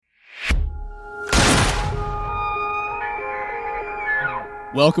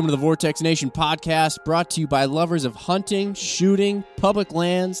Welcome to the Vortex Nation podcast, brought to you by lovers of hunting, shooting, public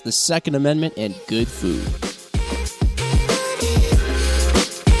lands, the Second Amendment, and good food.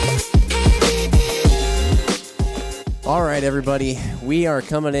 All right, everybody, we are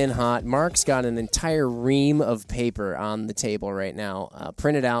coming in hot. Mark's got an entire ream of paper on the table right now,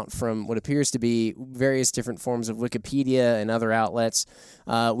 printed out from what appears to be various different forms of Wikipedia and other outlets.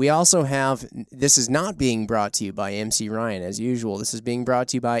 We also have, this is not being brought to you by MC Ryan, as usual. This is being brought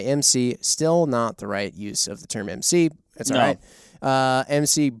to you by MC, still not the right use of the term MC. That's all right.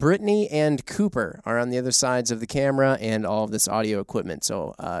 MC Brittany and Cooper are on the other sides of the camera and all of this audio equipment.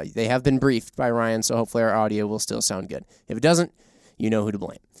 So they have been briefed by Ryan, so hopefully our audio will still sound good. If it doesn't, you know who to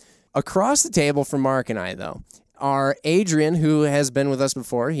blame. Across the table from Mark and I, though, are Adrian, who has been with us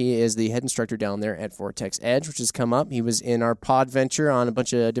before. He is the head instructor down there at Vortex Edge, which has come up. He was in our pod venture on a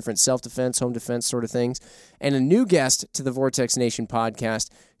bunch of different self-defense, home defense sort of things. And a new guest to the Vortex Nation podcast,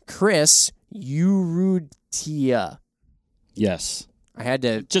 Chris Urrutia. Yes. I had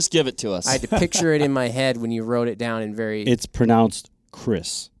to just give it to us. I had to picture it in my head when you wrote it down in very. It's pronounced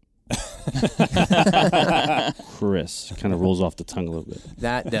Chris. Chris kind of rolls off the tongue a little bit.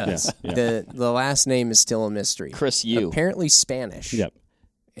 That does. Yeah. The last name is still a mystery. Chris Yu. Apparently Spanish. Yep.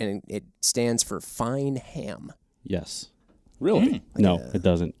 And it stands for fine ham. Yes. Really? No, it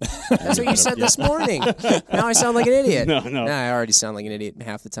doesn't. That's what you said this morning. Now I sound like an idiot. No. Nah, I already sound like an idiot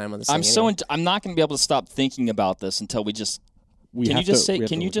half the time on this thing. I'm not going to be able to stop thinking about this until we just. Can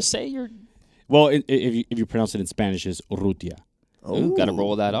you just say your? Well, if you pronounce it in Spanish, it's Urrutia. Oh, got to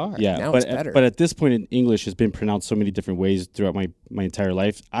roll that R. Yeah, now but it's better. But at this point in English, it's been pronounced so many different ways throughout my entire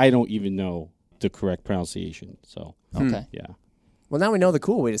life. I don't even know the correct pronunciation. So Okay. yeah. Well, now we know the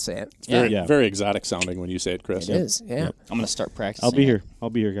cool way to say it. Very exotic sounding when you say it, Chris. It is, yeah. Yep. I'm going to start practicing. I'll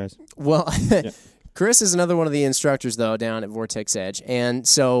be here, guys. Well, Chris is another one of the instructors, though, down at Vortex Edge. And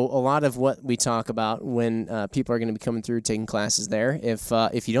so a lot of what we talk about when people are going to be coming through taking classes there,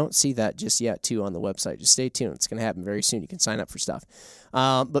 if you don't see that just yet, too, on the website, just stay tuned. It's going to happen very soon. You can sign up for stuff.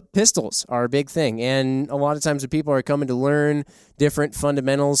 But pistols are a big thing. And a lot of times when people are coming to learn different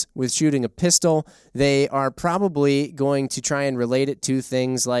fundamentals with shooting a pistol, they are probably going to try and relate it to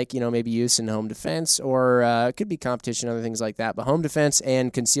things like, maybe use in home defense, or it could be competition, other things like that. But home defense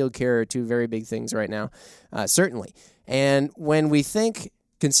and concealed carry are two very big things right now, certainly. And when we think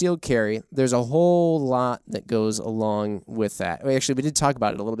concealed carry, there's a whole lot that goes along with that. Actually, we did talk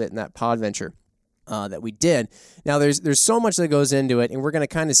about it a little bit in that pod venture that we did. Now, there's so much that goes into it, and we're going to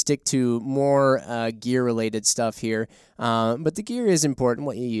kind of stick to more gear-related stuff here. But the gear is important,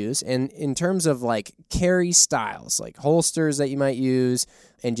 what you use. And in terms of, like, carry styles, like holsters that you might use,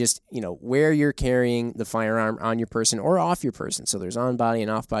 and just, where you're carrying the firearm on your person or off your person. So there's on-body and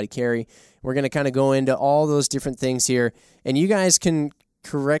off-body carry. We're going to kind of go into all those different things here. And you guys can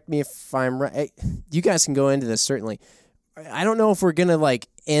correct me if I'm right. You guys can go into this, certainly. I don't know if we're going to,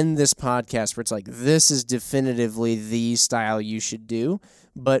 end this podcast where it's like, this is definitively the style you should do,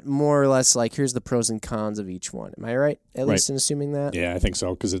 but more or less here's the pros and cons of each one. Am I right? At least in assuming that? Yeah, I think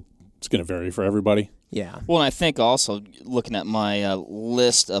so, because it's going to vary for everybody. Yeah. Well, and I think also, looking at my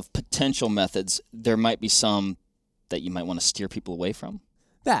list of potential methods, there might be some that you might want to steer people away from.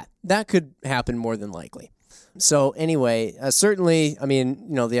 That could happen more than likely. So anyway, certainly,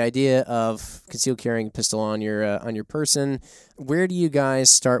 the idea of concealed carrying a pistol on your person, where do you guys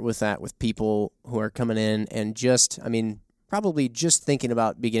start with that with people who are coming in and probably just thinking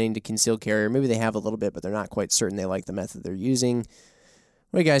about beginning to conceal carry, or maybe they have a little bit, but they're not quite certain they like the method they're using.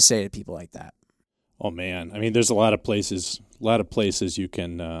 What do you guys say to people like that? Oh man, there's a lot of places you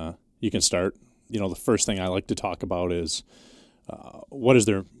can start. The first thing I like to talk about is what is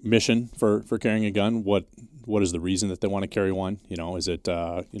their mission for carrying a gun? What is the reason that they want to carry one? Is it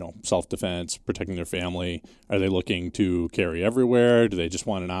self-defense, protecting their family? Are they looking to carry everywhere? Do they just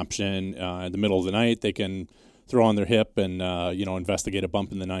want an option in the middle of the night they can throw on their hip and investigate a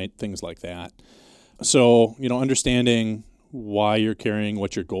bump in the night, things like that. So understanding why you're carrying,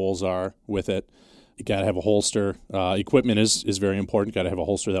 what your goals are with it. You got to have a holster. Equipment is very important. Got to have a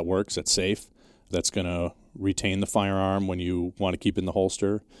holster that works, that's safe, that's going to retain the firearm when you want to keep it in the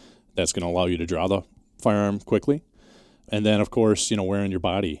holster. That's going to allow you to draw the firearm quickly. And then, of course, we're in your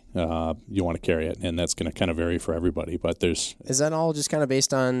body. You want to carry it, and that's going to kind of vary for everybody. But is that all just kind of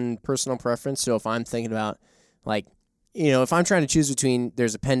based on personal preference? So if I'm thinking about, if I'm trying to choose between,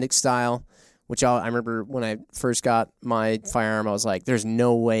 there's appendix style, which I remember when I first got my firearm, I was like, there's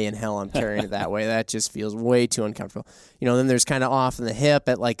no way in hell I'm carrying it that way. That just feels way too uncomfortable. Then there's kind of off in the hip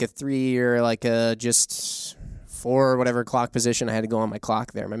at a 3 or a just 4 or whatever clock position. I had to go on my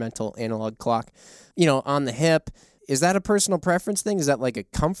clock there, my mental analog clock. On the hip, is that a personal preference thing? Is that like a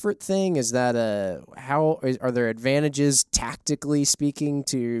comfort thing? Is that are there advantages tactically speaking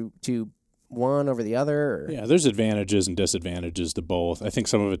to one over the other? Or? Yeah, there's advantages and disadvantages to both. I think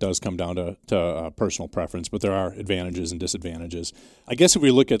some of it does come down to personal preference, but there are advantages and disadvantages. I guess if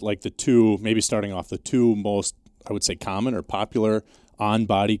we look at like the two, maybe starting off the two most, I would say, common or popular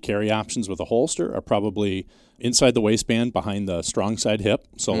on-body carry options with a holster are probably inside the waistband behind the strong side hip,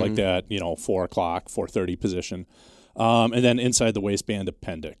 so like that, 4 o'clock, 4:30 position, and then inside the waistband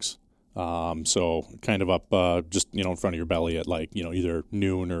appendix. So kind of up just, in front of your belly at like, either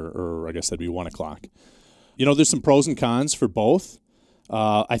noon or I guess that'd be 1 o'clock. There's some pros and cons for both.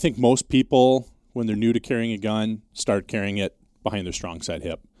 I think most people, when they're new to carrying a gun, start carrying it behind their strong side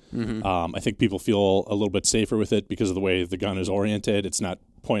hip. I think people feel a little bit safer with it because of the way the gun is oriented. It's not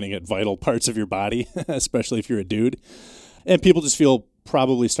pointing at vital parts of your body, especially if you're a dude. And people just feel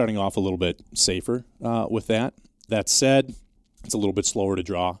probably starting off a little bit safer with that. That said, it's a little bit slower to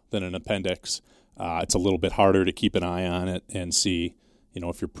draw than an appendix. It's a little bit harder to keep an eye on it and see,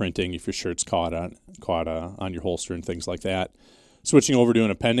 if you're printing, if your shirt's caught on your holster and things like that. Switching over to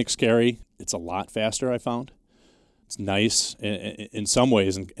an appendix carry, it's a lot faster, I found. It's nice in some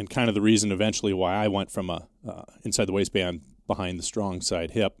ways, and kind of the reason eventually why I went from a inside the waistband behind the strong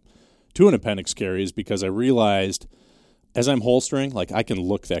side hip to an appendix carry is because I realized as I'm holstering, like I can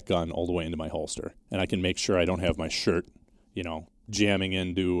look that gun all the way into my holster, and I can make sure I don't have my shirt, jamming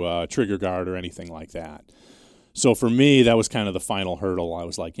into a trigger guard or anything like that. So for me, that was kind of the final hurdle. I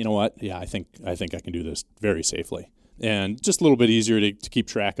was like, you know what? Yeah, I think I can do this very safely. And just a little bit easier to keep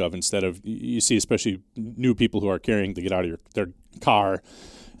track of instead of, you see especially new people who are carrying to get out of their car,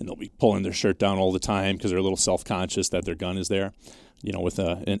 and they'll be pulling their shirt down all the time because they're a little self-conscious that their gun is there. With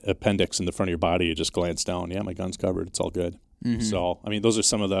an appendix in the front of your body, you just glance down. Yeah, my gun's covered. It's all good. So, those are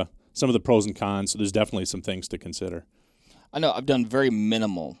some of the pros and cons. So there's definitely some things to consider. I know I've done very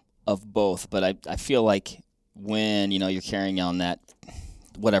minimal of both, but I feel like when, you're carrying on that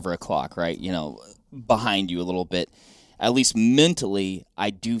whatever o'clock, right, behind you a little bit, at least mentally,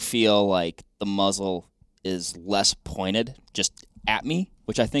 I do feel like the muzzle is less pointed just at me,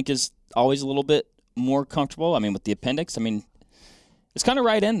 which I think is always a little bit more comfortable. With the appendix, it's kind of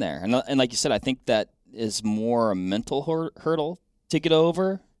right in there. And like you said, I think that is more a mental hurdle to get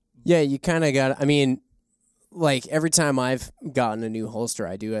over. Yeah, you kind of got, like every time I've gotten a new holster,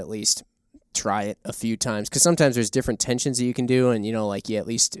 I do at least try it a few times, because sometimes there's different tensions that you can do, and like you at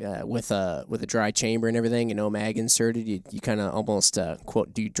least with a dry chamber and everything, mag inserted, you kind of almost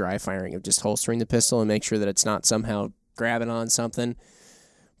quote do dry firing of just holstering the pistol and make sure that it's not somehow grabbing on something.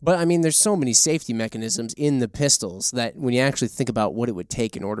 But there's so many safety mechanisms in the pistols that when you actually think about what it would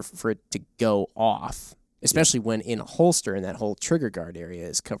take in order for it to go off, especially when in a holster and that whole trigger guard area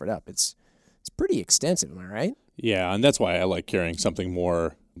is covered up, it's pretty extensive. Am I right? Yeah, and that's why I like carrying something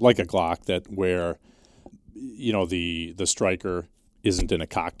more like a Glock, where the striker isn't in a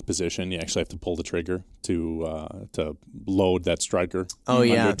cocked position. You actually have to pull the trigger to load that striker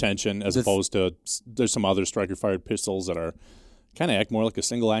under tension, as opposed to there's some other striker fired pistols that are kind of act more like a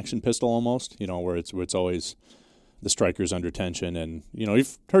single action pistol almost. Where it's always the striker's under tension, and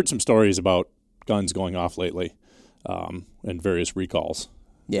you've heard some stories about guns going off lately, and various recalls.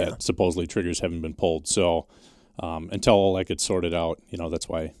 Yeah. That supposedly triggers haven't been pulled. So until all that gets sorted out, that's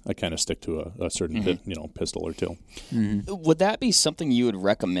why I kind of stick to a certain pistol or two. Would that be something you would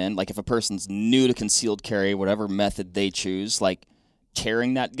recommend? Like if a person's new to concealed carry, whatever method they choose, like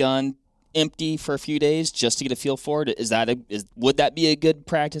carrying that gun empty for a few days just to get a feel for it? Would that be a good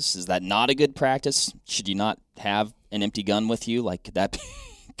practice? Is that not a good practice? Should you not have an empty gun with you? Like could that be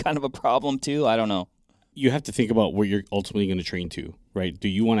kind of a problem too? I don't know. You have to think about where you're ultimately going to train to, right? Do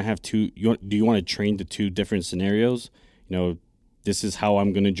you want to have do you want to train to two different scenarios? This is how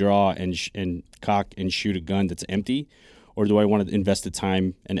I'm going to draw and cock and shoot a gun that's empty, or do I want to invest the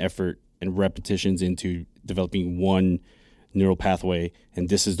time and effort and repetitions into developing one neural pathway, and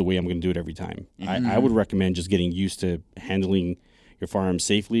this is the way I'm going to do it every time? I would recommend just getting used to handling your firearm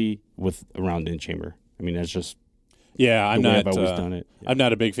safely with a round in chamber. That's just I've always done it. I'm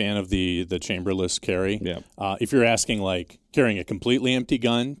not a big fan of the chamberless carry. Yeah. If you're asking like carrying a completely empty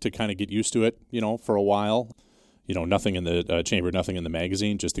gun to kind of get used to it, for a while, nothing in the chamber, nothing in the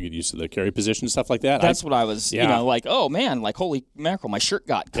magazine, just to get used to the carry position and stuff like that. That's what I was, like, oh man, like holy mackerel, my shirt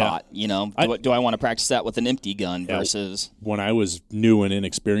got caught. Do I want to practice that with an empty gun versus? When I was new and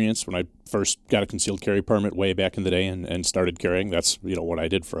inexperienced, when I first got a concealed carry permit way back in the day and started carrying, that's what I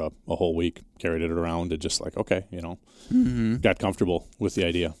did for a whole week. Carried it around and just like, okay, got comfortable with the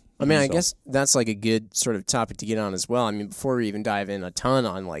idea. I mean, I guess that's like a good sort of topic to get on as well. I mean, before we even dive in a ton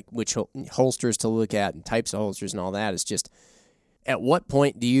on like which holsters to look at and types of holsters and all that, it's just at what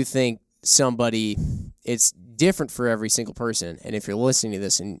point do you think somebody, it's different for every single person. And if you're listening to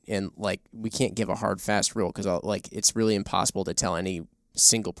this and like we can't give a hard, fast rule because like it's really impossible to tell any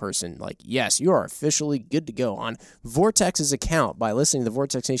single person like, yes, you are officially good to go on Vortex's account by listening to the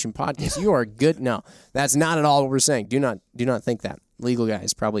Vortex Nation podcast. You are good. No, that's not at all what we're saying. Do not think that. Legal guy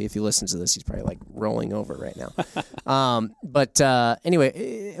is probably, if he listens to this, he's probably like rolling over right now. But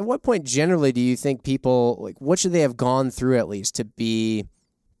anyway, at what point generally do you think people, like, what should they have gone through at least to be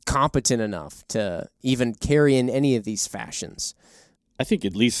competent enough to even carry in any of these fashions? I think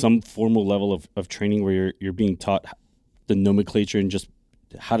at least some formal level of training where you're being taught the nomenclature and just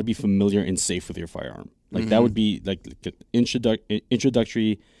how to be familiar and safe with your firearm. Like that would be like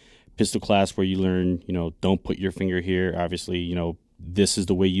introductory pistol class where you learn, don't put your finger here. Obviously, this is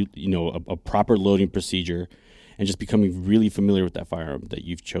the way a proper loading procedure, and just becoming really familiar with that firearm that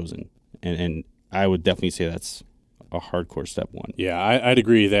you've chosen. And I would definitely say that's a hardcore step one. Yeah, I'd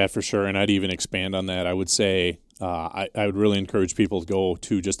agree with that for sure, and I'd even expand on that. I would say I would really encourage people to go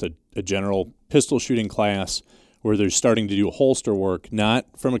to just a general pistol shooting class where they're starting to do holster work, not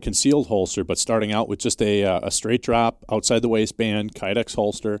from a concealed holster, but starting out with just a straight drop outside the waistband, Kydex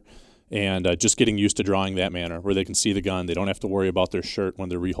holster, and just getting used to drawing that manner where they can see the gun. They don't have to worry about their shirt when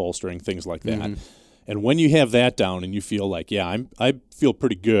they're reholstering, things like that. And when you have that down and you feel like, I feel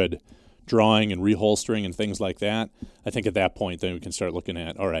pretty good drawing and reholstering and things like that, I think at that point then we can start looking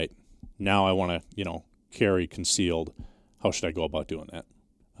at, all right, now I want to, carry concealed. How should I go about doing that?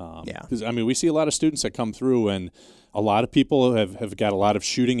 Because, we see a lot of students that come through, and a lot of people have got a lot of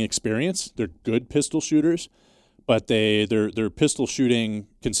shooting experience. They're good pistol shooters, but their pistol shooting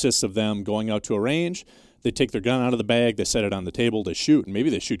consists of them going out to a range. They take their gun out of the bag, they set it on the table, they shoot, and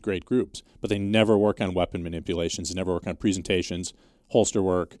maybe they shoot great groups, but they never work on weapon manipulations, they never work on presentations, holster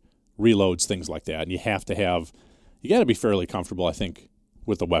work, reloads, things like that. And you got to be fairly comfortable, I think,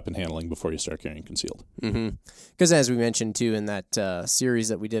 with the weapon handling before you start carrying concealed. Because as we mentioned, too, in that series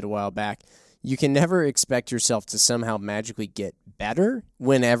that we did a while back, you can never expect yourself to somehow magically get better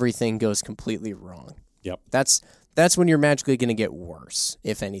when everything goes completely wrong. Yep. That's when you're magically going to get worse,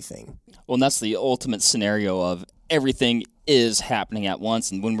 if anything. Well, and that's the ultimate scenario of everything is happening at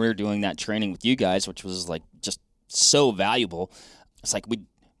once. And when we were doing that training with you guys, which was like just so valuable, it's like we'd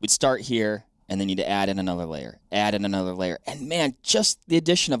start here, and then you'd add in another layer. And man, just the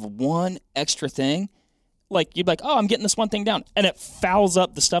addition of one extra thing, like you'd be like, oh, I'm getting this one thing down. And it fouls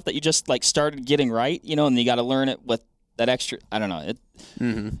up the stuff that you just like started getting right, and you got to learn it with that extra, I don't know.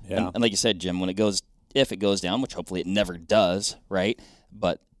 And like you said, Jim, if it goes down, which hopefully it never does, right?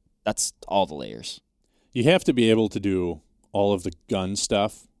 But that's all the layers. You have to be able to do all of the gun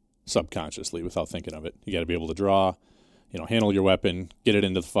stuff subconsciously without thinking of it. You got to be able to draw, handle your weapon, get it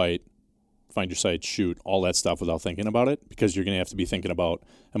into the fight, find your sight, shoot, all that stuff without thinking about it, because you're going to have to be thinking about,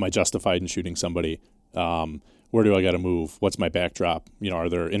 am I justified in shooting somebody? Where do I got to move? What's my backdrop? Are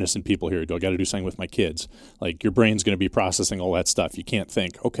there innocent people here? Do I got to do something with my kids? Like, your brain's going to be processing all that stuff. You can't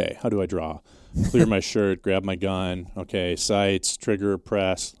think, okay, how do I draw? Clear my shirt, grab my gun, okay, sights, trigger,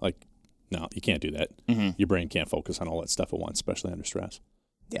 press. Like, no, you can't do that. Your brain can't focus on all that stuff at once, especially under stress.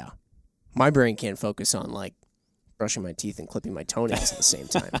 Yeah. My brain can't focus on, like, brushing my teeth and clipping my toenails at the same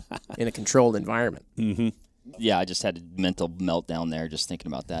time in a controlled environment. Yeah, I just had a mental meltdown there just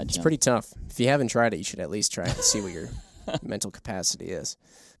thinking about that, Jim. It's pretty tough. If you haven't tried it, you should at least try it to see what your mental capacity is.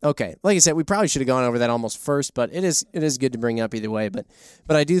 Okay, like I said, we probably should have gone over that almost first, but it is good to bring up either way. But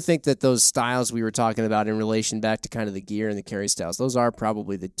I do think that those styles we were talking about in relation back to kind of the gear and the carry styles, those are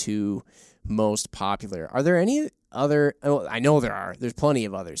probably the two most popular. Are there any other? Oh, I know there are. There's plenty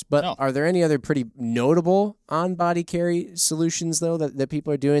of others, but Are there any other pretty notable on-body carry solutions though that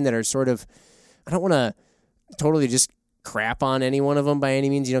people are doing that are sort of? I don't want to totally just crap on any one of them by any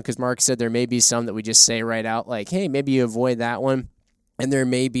means, because Mark said there may be some that we just say right out, like, hey, maybe you avoid that one. And there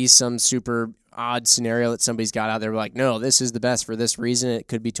may be some super odd scenario that somebody's got out there like, no, this is the best for this reason. It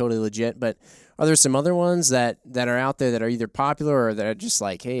could be totally legit. But are there some other ones that are out there that are either popular or that are just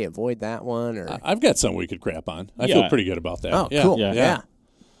like, hey, avoid that one? Or I've got some we could crap on. I feel pretty good about that. Oh, cool. Yeah.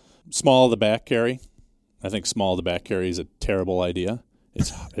 Small of the back carry. I think small of the back carry is a terrible idea.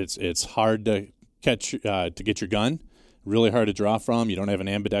 It's hard to catch to get your gun, really hard to draw from. You don't have an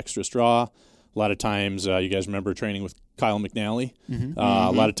ambidextrous draw. A lot of times, you guys remember training with Kyle McNally.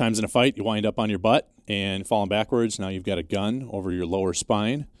 A lot of times in a fight, you wind up on your butt and falling backwards. Now you've got a gun over your lower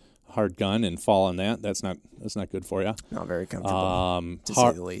spine. hard gun and fall on that. That's not good for you. Not very comfortable, to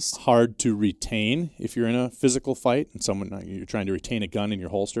say the least. Hard to retain if you're in a physical fight and you're trying to retain a gun in your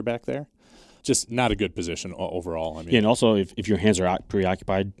holster back there. Just not a good position overall. I mean, Yeah, and also if your hands are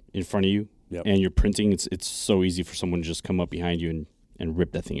preoccupied in front of you and you're printing, it's so easy for someone to just come up behind you and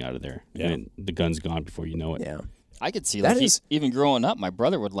rip that thing out of there. Yeah. And the gun's gone before you know it. Yeah. I could see That like is- even growing up, my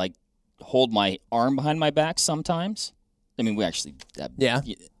brother would like hold my arm behind my back sometimes. I mean, we actually. Yeah.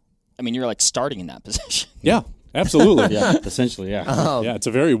 I mean, you're like starting in that position. yeah, absolutely. Yeah, essentially, yeah. Yeah, it's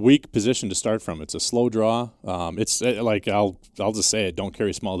a very weak position to start from. It's a slow draw. It's like I'll just say it. Don't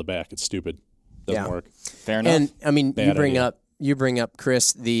carry small to back. It's stupid. Doesn't work. Fair enough. And I mean, Bad idea. you bring up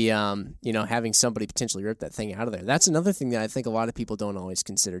Chris, the having somebody potentially rip that thing out of there. That's another thing that I think a lot of people don't always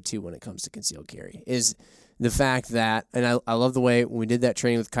consider too when it comes to concealed carry is the fact that, and I love the way when we did that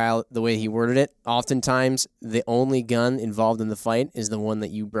training with Kyle, the way he worded it. Oftentimes, the only gun involved in the fight is the one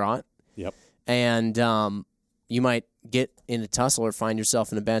that you brought, Yep. and you might get in a tussle or find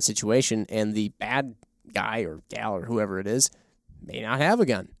yourself in a bad situation, and the bad guy or gal or whoever it is may not have a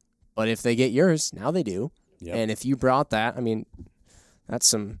gun. But if they get yours, now they do. Yep. And if you brought that, I mean, that's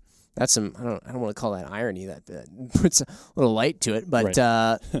some I don't want to call that irony. That puts a little light to it, but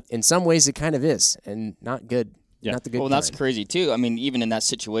in some ways it kind of is, and not good. Yeah. Not the good. Well, that's kind. crazy too. I mean, even in that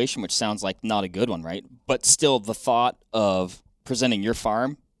situation, which sounds like not a good one, right? But still, the thought of presenting your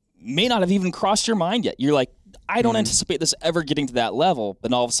firearm may not have even crossed your mind yet. You're like, I don't anticipate this ever getting to that level,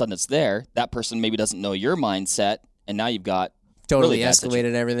 but all of a sudden it's there. That person maybe doesn't know your mindset, and now you've got Totally really bad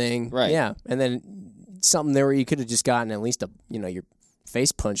escalated everything. Right. Yeah, and then something there where you could have just gotten at least your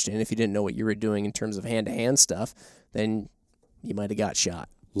face punched in if you didn't know what you were doing in terms of hand-to-hand stuff. Then you might have got shot.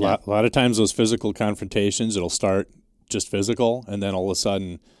 A lot of times those physical confrontations, it'll start just physical, and then all of a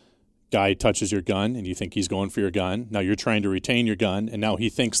sudden, guy touches your gun, and you think he's going for your gun. Now you're trying to retain your gun, and now he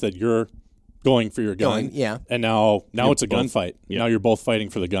thinks that you're going for your gun. Yeah. And now it's a both- gunfight. yeah. Now you're both fighting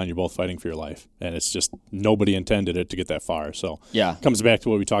for the gun. You're both fighting for your life, and it's just nobody intended it to get that far. So Yeah. it comes back to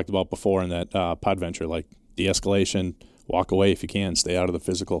what we talked about before in that pod venture, like de-escalation. Walk away if you can. Stay out of the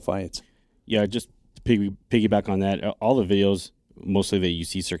physical fights. Yeah, just to piggyback on that, all the videos mostly that you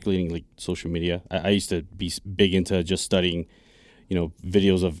see circulating like social media. I used to be big into just studying,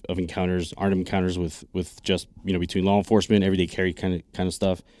 videos of encounters, armed encounters with just between law enforcement, everyday carry kind of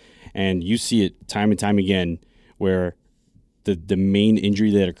stuff, and you see it time and time again where the main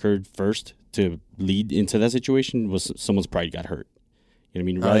injury that occurred first to lead into that situation was someone's pride got hurt. You know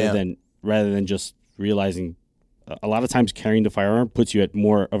what I mean? Rather than just realizing. A lot of times carrying the firearm puts you at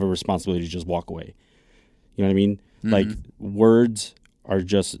more of a responsibility to just walk away. You know what I mean? Like words are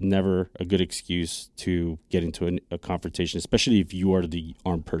just never a good excuse to get into a confrontation, especially if you are the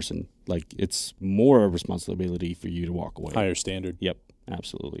armed person. Like it's more a responsibility for you to walk away. Higher standard. Yep,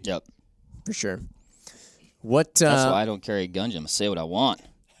 absolutely. Yep. For sure. What? That's why I don't carry a gun. I'm gonna say what I want.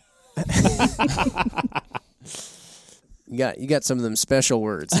 You got some of them special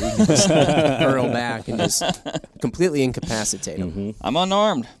words that you can just hurl back and just completely incapacitate them. I'm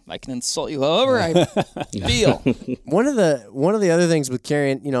unarmed. I can insult you however I feel. One of the other things with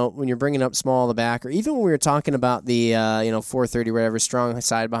carrying, when you're bringing up small in the back, or even when we were talking about the 430 whatever, strong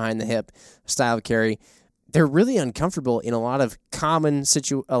side behind the hip style of carry, they're really uncomfortable in a lot of common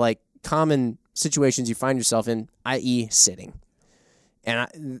situations you find yourself in, i.e., sitting.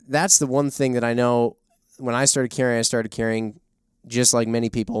 And that's the one thing that I know. When I started carrying just like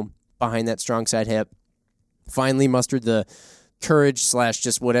many people behind that strong side hip. Finally mustered the courage /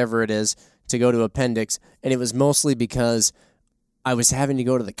 just whatever it is to go to appendix, and it was mostly because I was having to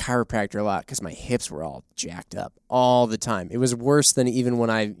go to the chiropractor a lot because my hips were all jacked up all the time. It was worse than even when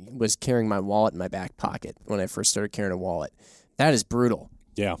I was carrying my wallet in my back pocket when I first started carrying a wallet. That is brutal.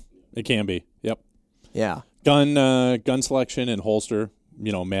 Yeah, it can be. Yep. Yeah. Gun selection and holster,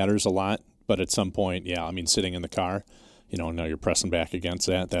 matters a lot. But at some point, sitting in the car, now you're pressing back against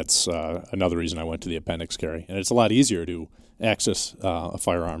that. That's another reason I went to the appendix carry. And it's a lot easier to access a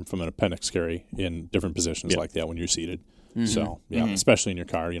firearm from an appendix carry in different positions like that when you're seated. Mm-hmm. So, especially in your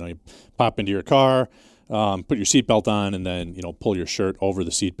car. You pop into your car, put your seatbelt on, and then, pull your shirt over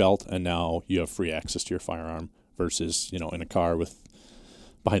the seatbelt, and now you have free access to your firearm versus, in a car with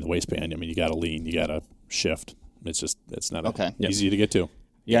behind the waistband. You got to lean, you got to shift. It's not easy to get to.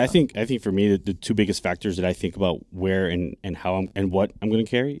 Yeah, I think for me the two biggest factors that I think about where and how and what I'm going to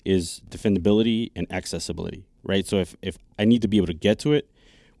carry is defendability and accessibility, right? So if I need to be able to get to it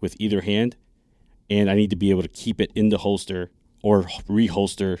with either hand, and I need to be able to keep it in the holster or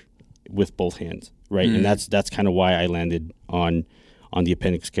reholster with both hands, right? Mm-hmm. And that's kind of why I landed on the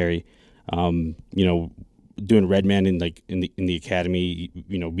appendix carry. doing Redman in the academy,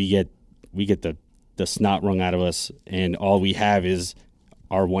 we get the snot wrung out of us, and all we have is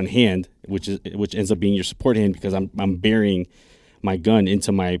our one hand, which ends up being your support hand, because I'm burying my gun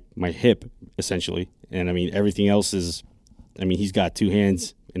into my hip essentially, and I mean everything else is, I mean he's got two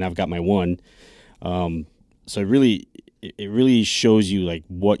hands and I've got my one, so it really shows you like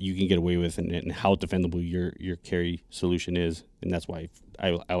what you can get away with and how defendable your carry solution is, and that's why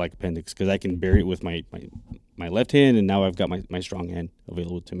I like appendix, because I can bury it with my left hand, and now I've got my strong hand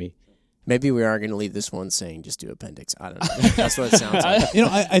available to me. Maybe we are going to leave this one saying just do appendix. I don't know. That's what it sounds like.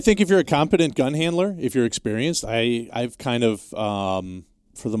 I think if you're a competent gun handler, if you're experienced, I've kind of,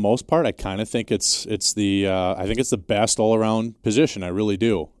 for the most part, I kind of think it's the best all around position. I really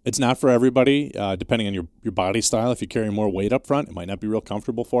do. It's not for everybody, depending on your body style. If you carry more weight up front, it might not be real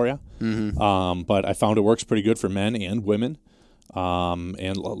comfortable for you. Mm-hmm. But I found it works pretty good for men and women.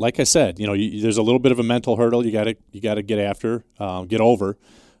 And like I said, there's a little bit of a mental hurdle you gotta get over.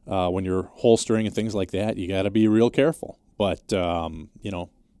 When you're holstering and things like that, you got to be real careful. But, you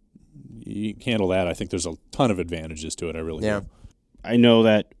can handle that. I think there's a ton of advantages to it. I really do. I know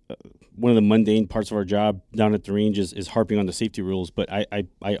that one of the mundane parts of our job down at the range is harping on the safety rules, but I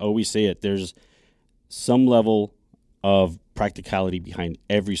always say it. There's some level of practicality behind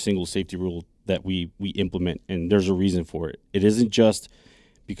every single safety rule that we implement, and there's a reason for it. It isn't just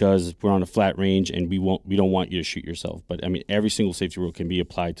because we're on a flat range and we don't want you to shoot yourself. But I mean, every single safety rule can be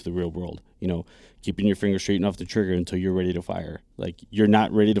applied to the real world. Keeping your finger straight off the trigger until you're ready to fire. Like, you're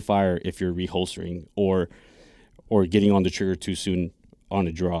not ready to fire if you're reholstering or getting on the trigger too soon on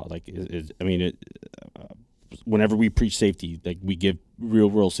a draw. Like, whenever we preach safety, like, we give real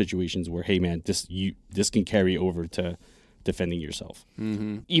world situations where, hey man, this can carry over to defending yourself.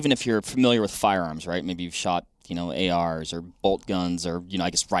 Mm-hmm. Even if you're familiar with firearms, right? Maybe you've shot ARs or bolt guns or, I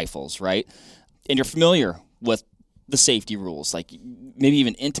guess rifles, right? And you're familiar with the safety rules, like maybe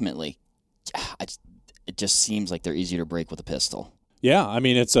even intimately. It just seems like they're easier to break with a pistol. Yeah, I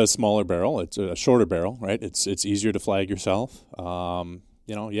mean, it's a smaller barrel. It's a shorter barrel, right? It's easier to flag yourself.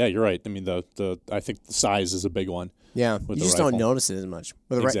 Yeah, you're right. I mean, I think the size is a big one. Yeah, you just don't notice it as much.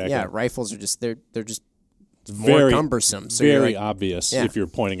 Exactly. Rifles are just they're just more cumbersome. So very obvious if you're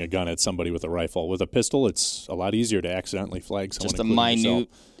pointing a gun at somebody with a rifle. With a pistol, it's a lot easier to accidentally flag someone. Just a minute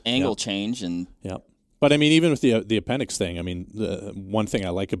angle change. And But I mean, even with the appendix thing, I mean, the one thing I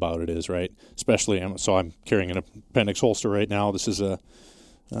like about it is, right, especially, I'm carrying an appendix holster right now. This is a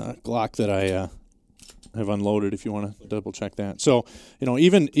Glock that I have unloaded, if you want to double check that. So,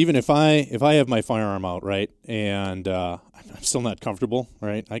 even if I have my firearm out, right, and I'm still not comfortable,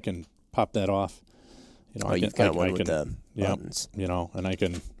 right, I can pop that off. You've got one with the buttons. And I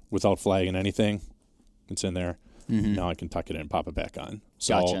can, without flagging anything, it's in there. Mm-hmm. Now I can tuck it in and pop it back on.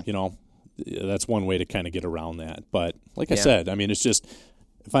 So, gotcha. That's one way to kind of get around that. But like I said, I mean, it's just,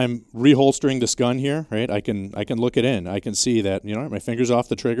 if I'm reholstering this gun here, right, I can look it in. I can see that, my finger's off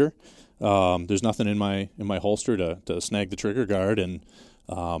the trigger. There's nothing in my holster to snag the trigger guard. And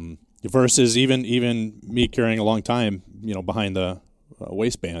versus even me carrying a long time, behind the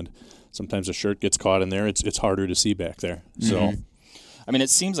waistband, sometimes a shirt gets caught in there. It's harder to see back there. Mm-hmm. So, I mean, it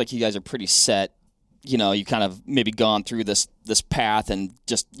seems like you guys are pretty set. You kind of maybe gone through this path and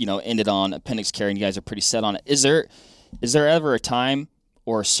just, ended on appendix carry, and you guys are pretty set on it. Is there ever a time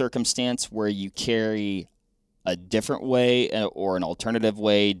or a circumstance where you carry a different way or an alternative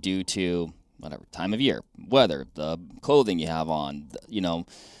way due to whatever time of year, weather, the clothing you have on,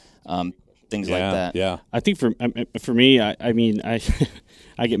 things like that? Yeah. I think for me, I mean, I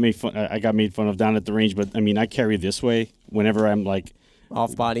get made fun. I got made fun of down at the range, but I mean, I carry this way whenever I'm like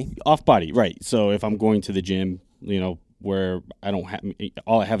off body, right? So if I'm going to the gym, where I don't have,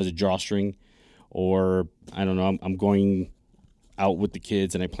 all I have is a drawstring, or I don't know, I'm going out with the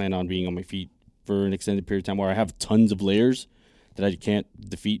kids and I plan on being on my feet for an extended period of time, where I have tons of layers that I can't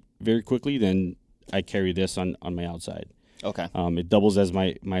defeat very quickly, then I carry this on my outside. Okay. It doubles as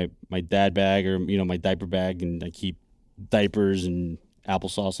my dad bag, or my diaper bag, and I keep diapers and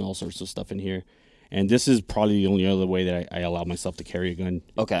applesauce and all sorts of stuff in here. And this is probably the only other way that I allow myself to carry a gun.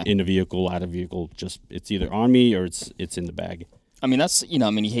 Okay. In a vehicle, out of vehicle. Just, it's either on me or it's in the bag. I mean, that's, you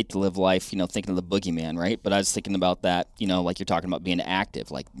hate to live life, thinking of the boogeyman, right? But I was thinking about that, like you're talking about being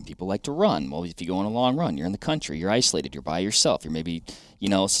active. Like, people like to run. Well, if you go on a long run, you're in the country, you're isolated, you're by yourself, you're maybe,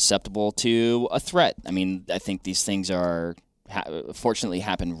 susceptible to a threat. I mean, I think these things are, fortunately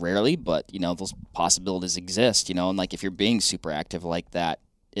happen rarely, but, those possibilities exist, and like, if you're being super active like that,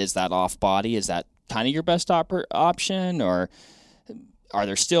 is that off body? Is that kind of your best option? Or are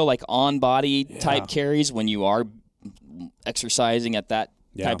there still like on body type carries when you are exercising at that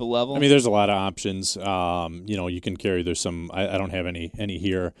type of level? I mean, there's a lot of options. You can carry. There's some. I don't have any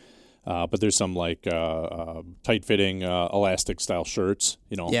here, but there's some like tight-fitting elastic style shirts.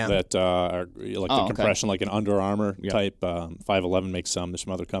 That are like the compression, like an Under Armour type. 511 makes some. There's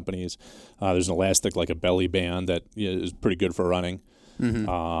some other companies. There's an elastic like a belly band that is pretty good for running.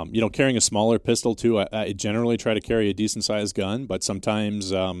 Mm-hmm. Carrying a smaller pistol too. I generally try to carry a decent sized gun, but sometimes,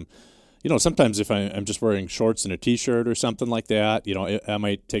 sometimes if I'm just wearing shorts and a t-shirt or something like that, I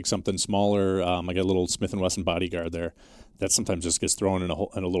might take something smaller. I got a little Smith & Wesson Bodyguard there that sometimes just gets thrown in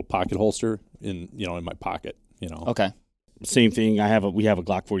a little pocket holster in my pocket. Okay. Same thing. We have a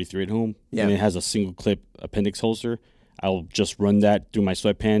Glock 43 at home, and it has a single clip appendix holster. I'll just run that through my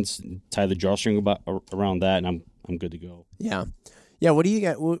sweatpants, tie the drawstring around that, and I'm good to go. Yeah. Yeah, what do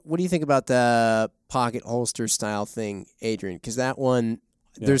you think about the pocket holster style thing, Adrian? Because that one,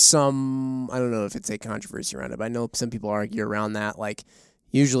 there's some, I don't know if it's a controversy around it, but I know some people argue around that. Like,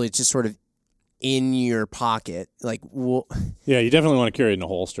 usually it's just sort of in your pocket. Like, yeah, you definitely want to carry it in a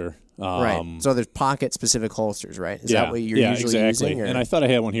holster. Right. So there's pocket-specific holsters, right? Is that what you're usually using? And I thought I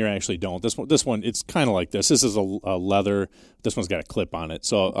had one here. I actually don't. This one, it's kind of like this. This is a leather. This one's got a clip on it.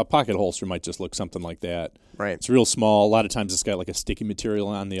 So a pocket holster might just look something like that. Right. It's real small. A lot of times it's got like a sticky material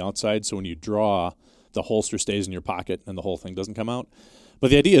on the outside. So when you draw, the holster stays in your pocket and the whole thing doesn't come out. But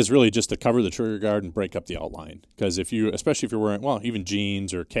the idea is really just to cover the trigger guard and break up the outline. Because especially if you're wearing, even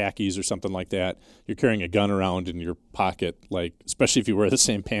jeans or khakis or something like that, you're carrying a gun around in your pocket, like, especially if you wear the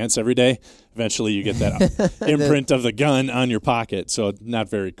same pants every day, eventually you get that imprint of the gun on your pocket. So not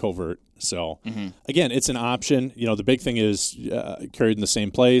very covert. So again, it's an option. The big thing is carried in the same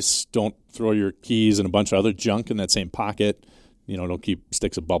place. Don't throw your keys and a bunch of other junk in that same pocket. Don't keep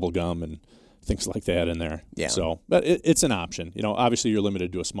sticks of bubble gum and things like that in there. Yeah. So, but it's an option. Obviously you're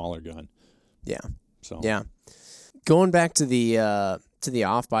limited to a smaller gun. Yeah. So. Yeah. Going back to the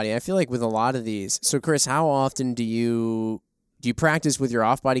off body, I feel like with a lot of these. So, Chris, how often do you practice with your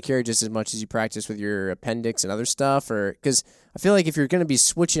off body carry just as much as you practice with your appendix and other stuff? Or because I feel like if you're going to be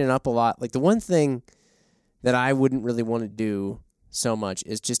switching it up a lot, like the one thing that I wouldn't really want to do so much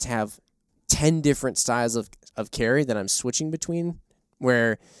is just have 10 different styles of carry that I'm switching between,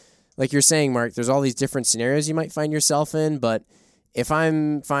 where, like you're saying, Mark, there's all these different scenarios you might find yourself in, but if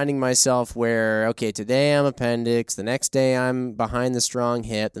I'm finding myself where, okay, today I'm appendix, the next day I'm behind the strong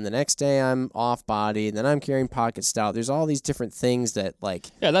hip, and the next day I'm off body, and then I'm carrying pocket style, there's all these different things that, like,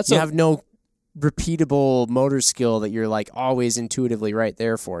 you have no repeatable motor skill that you're, like, always intuitively right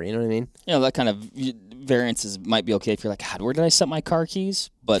there for, you know what I mean? That kind of variances might be okay if you're like, God, where did I set my car keys?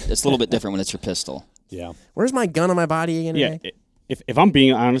 But it's a little bit different when it's your pistol. Yeah. Where's my gun on my body again today? If I'm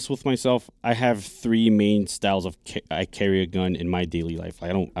being honest with myself, I have three main styles of I carry a gun in my daily life. I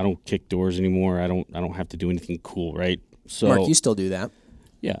don't kick doors anymore. I don't have to do anything cool, right? So Mark, you still do that.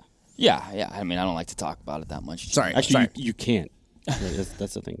 Yeah. Yeah. I mean, I don't like to talk about it that much. Sorry. Actually, you can't. Right,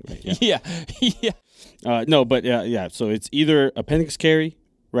 that's the thing, right? Yeah. No, but yeah. So it's either appendix carry,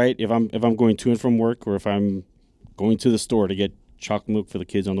 right? If I'm going to and from work, or if I'm going to the store to get chocolate milk for the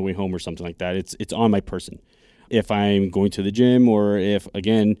kids on the way home or something like that, it's on my person. If I'm going to the gym, or if,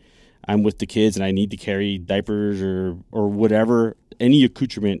 again, I'm with the kids and I need to carry diapers or whatever, any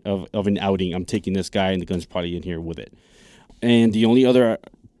accoutrement of an outing, I'm taking this guy and the gun's probably in here with it. And the only other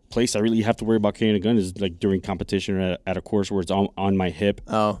place I really have to worry about carrying a gun is like during competition or at a course where it's on my hip.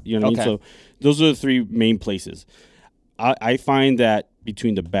 Oh, you know what I mean? So those are the three main places. I find that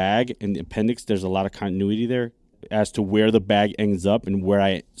between the bag and the appendix, there's a lot of continuity there as to where the bag ends up and where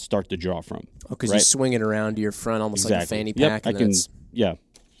I start to draw from. Oh, because you swing it around to your front almost like a fanny pack. Yep, I can. Yeah.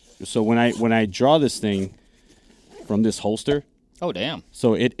 So when I draw this thing from this holster, oh damn!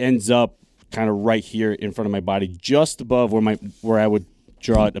 So it ends up kind of right here in front of my body, just above where I would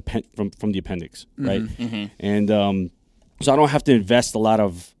draw it from the appendix, right? Mm-hmm. And so I don't have to invest a lot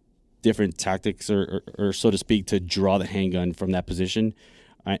of different tactics or so to speak to draw the handgun from that position.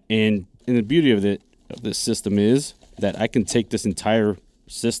 And the beauty of this system is that I can take this entire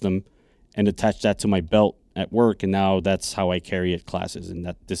system and attach that to my belt at work, and now that's how I carry at classes,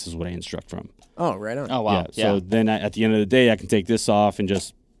 and this is what I instruct from. Oh, right on. Oh, wow. Yeah. So then at the end of the day, I can take this off and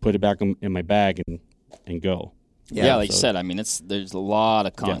just put it back in my bag and go. Yeah, like you said, I mean, there's a lot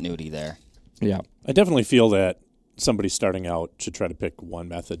of continuity there. Yeah. I definitely feel that somebody starting out should try to pick one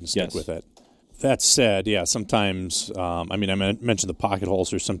method and stick with it. That said, sometimes, I mentioned the pocket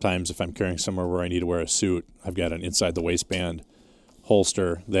holster. Sometimes if I'm carrying somewhere where I need to wear a suit, I've got an inside the waistband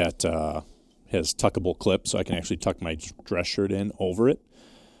holster that has tuckable clips, so I can actually tuck my dress shirt in over it.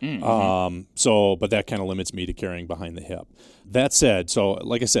 Mm-hmm. But that kind of limits me to carrying behind the hip. That said, so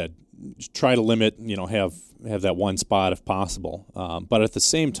like I said, try to limit, have that one spot if possible. But at the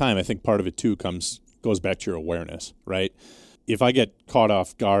same time, I think part of it too goes back to your awareness, right? If I get caught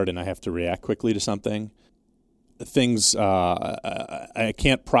off guard and I have to react quickly to something, I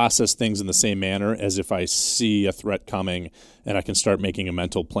can't process things in the same manner as if I see a threat coming and I can start making a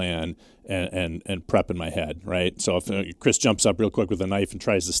mental plan and prep in my head, right? So if Chris jumps up real quick with a knife and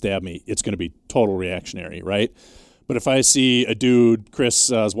tries to stab me, it's going to be total reactionary, right? But if I see a dude,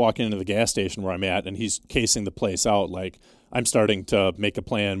 Chris is walking into the gas station where I'm at, and he's casing the place out, like I'm starting to make a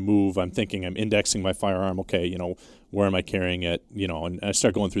plan, move. I'm thinking, I'm indexing my firearm. Okay, where am I carrying it? And I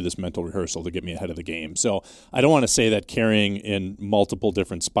start going through this mental rehearsal to get me ahead of the game. So I don't want to say that carrying in multiple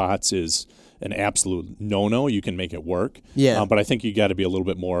different spots is an absolute no-no. You can make it work. Yeah. But I think you got to be a little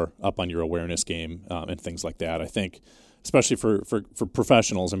bit more up on your awareness game and things like that. I think, especially for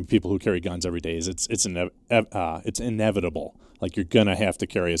professionals and people who carry guns every day, it's inevitable. Like you're gonna have to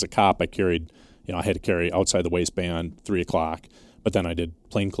carry. As a cop, I had to carry outside the waistband 3 o'clock, but then I did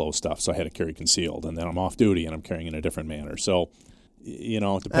plainclothes stuff, so I had to carry concealed, and then I'm off duty and I'm carrying in a different manner. So,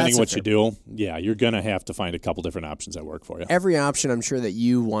 depending on what you do, you're gonna have to find a couple different options that work for you. Every option I'm sure that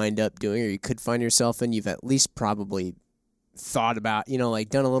you wind up doing or you could find yourself in, you've at least probably thought about, like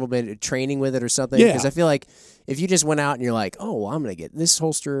done a little bit of training with it or something. Yeah. Because I feel like if you just went out and you're like, oh, well, I'm going to get this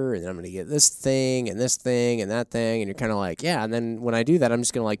holster and I'm going to get this thing and this thing and that thing. And you're kind of like, yeah. And then when I do that, I'm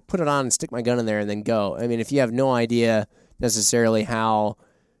just going to like put it on and stick my gun in there and then go. I mean, if you have no idea necessarily how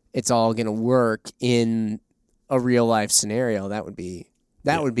it's all going to work in a real life scenario, that would be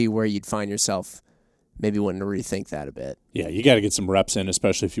where you'd find yourself maybe wanting to rethink that a bit. Yeah, you got to get some reps in,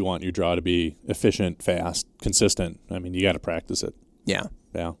 especially if you want your draw to be efficient, fast, consistent. I mean, you got to practice it. Yeah.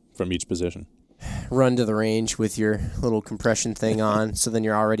 Yeah, from each position. Run to the range with your little compression thing on, so then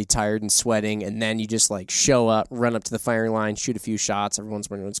you're already tired and sweating, and then you just like show up, run up to the firing line, shoot a few shots, everyone's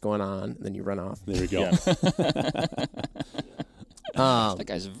wondering what's going on, and then you run off. There you go. That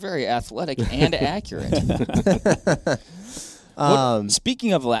guy's very athletic and accurate.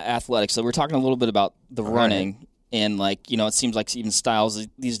 Speaking of athletics, so we're talking a little bit about the running, and it seems like even styles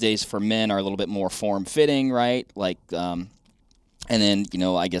these days for men are a little bit more form-fitting, right? And then,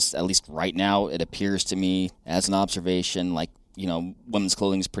 I guess at least right now it appears to me as an observation, women's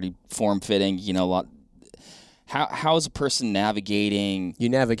clothing is pretty form-fitting, a lot. How is a person navigating? You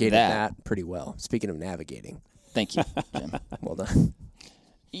navigated that pretty well. Speaking of navigating. Thank you, Jim. Well done.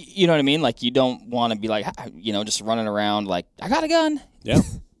 You know what I mean? Like, you don't want to be just running around like, I got a gun. Yeah.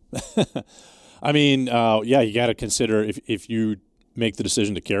 I mean, you got to consider if you make the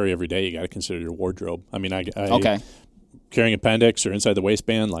decision to carry every day, you got to consider your wardrobe. I mean, okay. Carrying appendix or inside the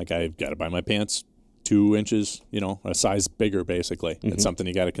waistband, I've got to buy my pants 2 inches, a size bigger, basically. Mm-hmm. It's something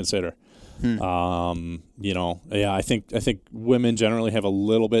you got to consider. I think women generally have a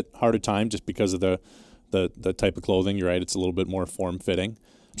little bit harder time just because of the type of clothing. You're right. It's a little bit more form-fitting.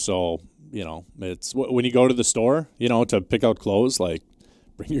 So, it's when you go to the store, to pick out clothes,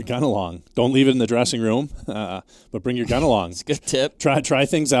 bring your gun along. Don't leave it in the dressing room, but bring your gun along. It's a good tip. Try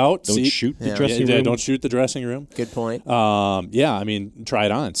things out. Don't shoot the dressing room. Yeah, don't shoot the dressing room. Good point. I mean, try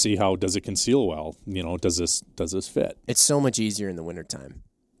it on. See how does it conceal well. Does this fit? It's so much easier in the wintertime.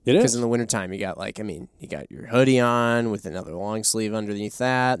 It is. Because in the wintertime, you got you got your hoodie on with another long sleeve underneath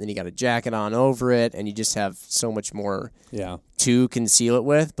that, then you got a jacket on over it, and you just have so much more to conceal it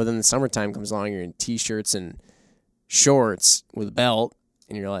with. But then the summertime comes along, you're in T-shirts and shorts with a belt,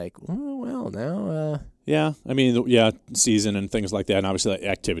 and you're like, oh, well, now... Yeah, I mean, season and things like that, and obviously that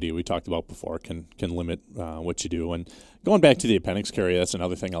activity we talked about before can limit what you do. And going back to the appendix carry, that's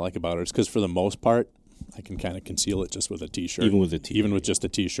another thing I like about it, is because for the most part, I can kind of conceal it just with a T-shirt. Even with a T-shirt. Even with just a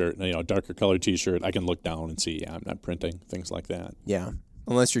T-shirt, darker colored T-shirt, I can look down and see, I'm not printing, things like that. Yeah,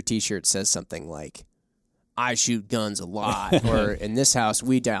 unless your T-shirt says something like, I shoot guns a lot, or in this house,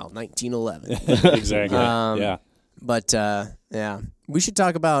 we dial 1911. Exactly, yeah. But, we should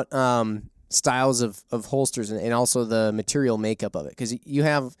talk about styles of holsters and also the material makeup of it, because you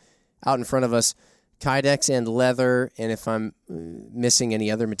have out in front of us Kydex and leather, and if I'm missing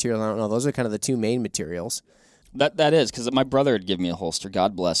any other material, I don't know. Those are kind of the two main materials. That is, because my brother had given me a holster.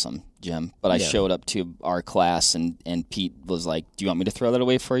 God bless him, Jim. But I showed up to our class, and Pete was like, do you want me to throw that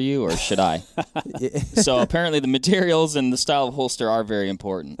away for you, or should I? So apparently the materials and the style of holster are very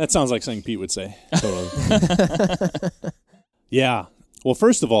important. That sounds like something Pete would say. Totally. Yeah. Well,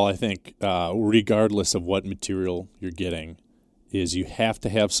 first of all, I think regardless of what material you're getting, is you have to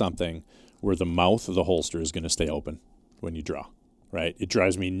have something where the mouth of the holster is going to stay open when you draw, right? It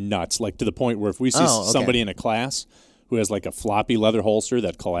drives me nuts, to the point where if we see somebody in a class who has a floppy leather holster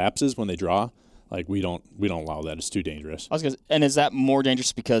that collapses when they draw, Like we don't allow that. It's too dangerous. And is that more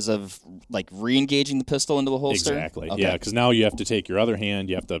dangerous because of like re-engaging the pistol into the holster? Exactly. Okay. Yeah, because now you have to take your other hand,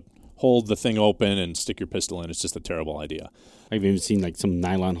 you have to hold the thing open and stick your pistol in. It's just a terrible idea. I've even seen like some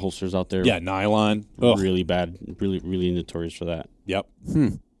nylon holsters out there. Yeah, nylon. Ugh. Really bad. Really notorious for that. Yep.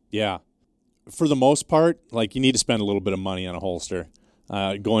 Yeah. For the most part, like you need to spend a little bit of money on a holster.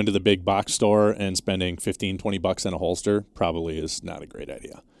 Going to the big box store and spending $15-$20 on a holster probably is not a great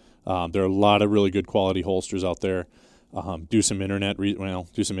idea. There are a lot of really good quality holsters out there. Do some internet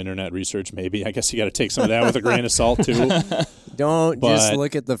research. Maybe I guess you got to take some of that with a grain of salt too. Don't just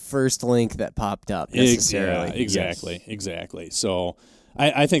look at the first link that popped up necessarily. Yeah, exactly. So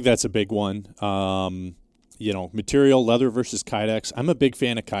I think that's a big one. Material, leather versus Kydex. I'm a big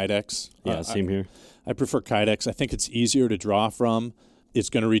fan of Kydex. Yeah, same here. I prefer Kydex. I think it's easier to draw from. It's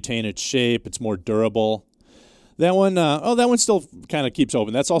going to retain its shape. It's more durable. That one, that one still kind of keeps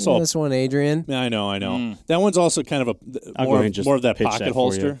open. That's also this one, Adrian. I know. That one's also kind of more of that pocket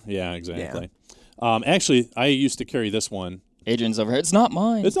holster. Yeah, exactly. Yeah. Actually, I used to carry this one. Adrian's over here. It's not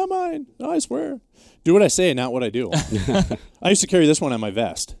mine. It's not mine. No, I swear. Do what I say, not what I do. I used to carry this one on my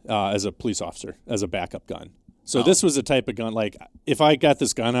vest as a police officer, as a backup gun. So this was the type of gun, like, if I got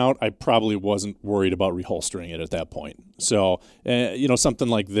this gun out, I probably wasn't worried about reholstering it at that point. So, something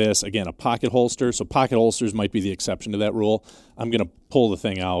like this, again, a pocket holster. So pocket holsters might be the exception to that rule. I'm going to pull the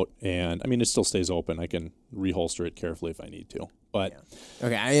thing out, and, it still stays open. I can reholster it carefully if I need to. But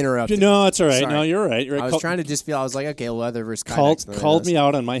Okay, I interrupted. No, it's all right. Sorry. No, you're right. You're right. I was trying to just feel, I was like, okay, leather versus Kydex. Called me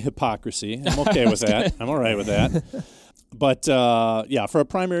out on my hypocrisy. I'm okay with that. I'm all right with that. But, for a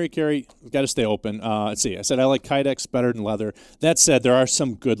primary carry, got to stay open. Let's see. I said I like Kydex better than leather. That said, there are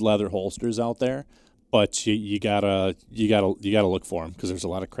some good leather holsters out there, but you gotta look for them because there's a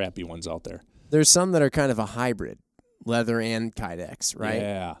lot of crappy ones out there. There's some that are kind of a hybrid, leather and Kydex, right?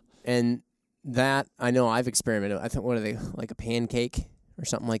 Yeah. And that, I know I've experimented. I think, what are they, like a pancake or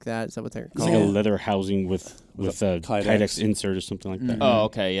something like that? Is that what they're It's called? like a leather housing with a Kydex insert or something like that. Oh,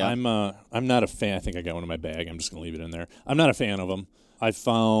 okay, yeah. I'm not a fan. I think I got one in my bag. I'm just going to leave it in there. I'm not a fan of them. I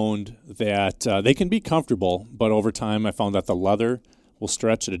found that they can be comfortable, but over time I found that the leather will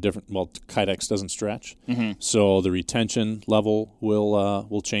stretch at a different. Well, Kydex doesn't stretch, so the retention level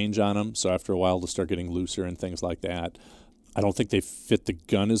will change on them. So after a while, they'll start getting looser and things like that. I don't think they fit the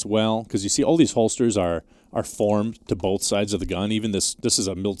gun as well because you see all these holsters are formed to both sides of the gun. Even this is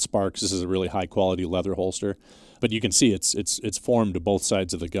a Milt Sparks. This is a really high quality leather holster, but you can see it's formed to both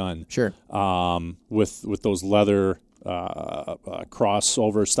sides of the gun. Sure. With those leather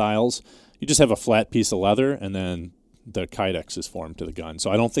crossover styles, you just have a flat piece of leather and then the Kydex is formed to the gun.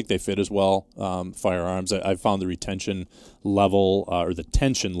 So I don't think they fit as well firearms. I found the retention level or the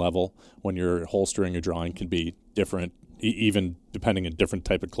tension level when you're holstering or drawing can be different, even depending on different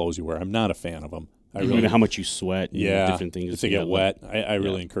type of clothes you wear. I'm not a fan of them. Really, how much you sweat, different things. If they get wet, I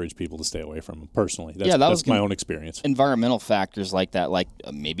really encourage people to stay away from them personally. That's my own experience. Environmental factors like that, like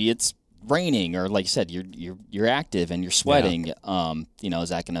maybe it's raining or like you said, you're active and you're sweating. Yeah. Is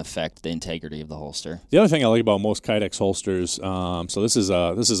that going to affect the integrity of the holster? The other thing I like about most Kydex holsters, so this is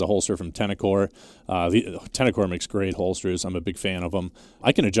a holster from Tenacor. Tenacor makes great holsters. I'm a big fan of them.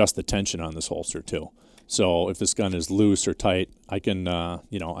 I can adjust the tension on this holster too. So if this gun is loose or tight, I can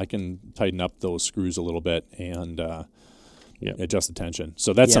tighten up those screws a little bit and adjust the tension.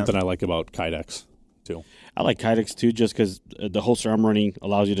 So that's something I like about Kydex too. I like Kydex too, just because the holster I'm running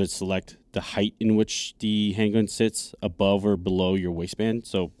allows you to select the height in which the handgun sits above or below your waistband.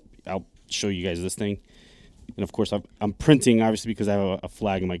 So I'll show you guys this thing, and of course I'm printing obviously because I have a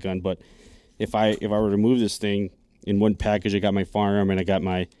flag in my gun. But if I were to move this thing in one package, I got my firearm and I got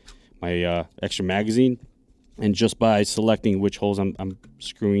my extra magazine, and just by selecting which holes I'm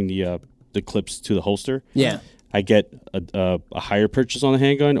screwing the clips to the holster, I get a higher purchase on the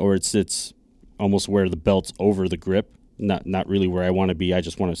handgun, or it sits almost where the belt's over the grip, not really where I want to be. I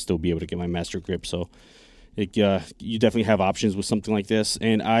just want to still be able to get my master grip. So you definitely have options with something like this,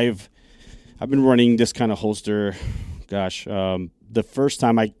 and I've been running this kind of holster. The first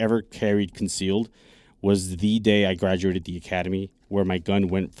time I ever carried concealed was the day I graduated the academy, where my gun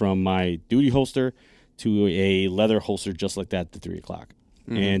went from my duty holster to a leather holster just like that at 3 o'clock.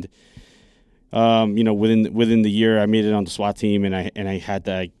 Mm-hmm. And within the year, I made it on the SWAT team, and I had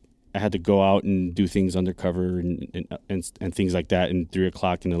to go out and do things undercover and things like that. And 3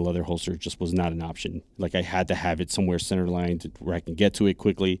 o'clock in a leather holster just was not an option. Like, I had to have it somewhere center line where I can get to it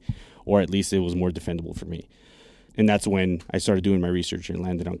quickly, or at least it was more defendable for me. And that's when I started doing my research and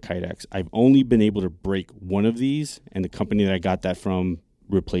landed on Kydex. I've only been able to break one of these, and the company that I got that from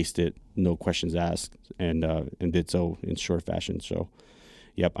replaced it, no questions asked, and did so in short fashion. So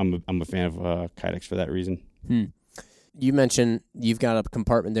yep, I'm a fan of Kydex for that reason. You mentioned you've got a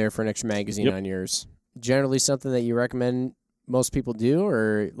compartment there for an extra magazine Yep. on yours. Generally something that you recommend most people do,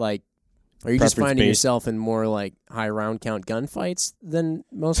 or like, are you just Preference finding based. yourself in more like high round count gunfights than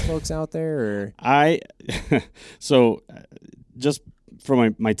most folks out there? Or Just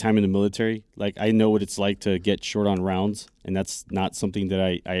from my time in the military, like I know what it's like to get short on rounds, and that's not something that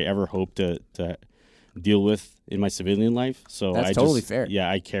I ever hope to deal with in my civilian life. So That's I totally just, fair. Yeah,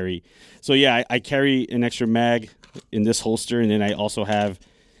 I carry. So yeah, I carry an extra mag in this holster, and then I also have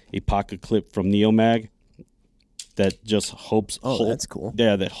a pocket clip from Neomag that just hopes. that's cool.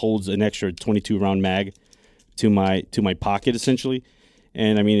 Yeah, that holds an extra 22 round mag to my pocket essentially,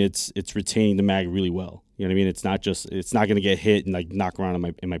 and I mean it's retaining the mag really well. You know what I mean? It's not going to get hit and like knock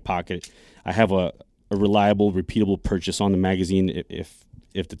around in my pocket. I have a reliable, repeatable purchase on the magazine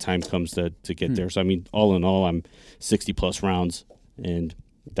if the time comes to get there. So I mean, all in all, I'm 60 plus rounds, and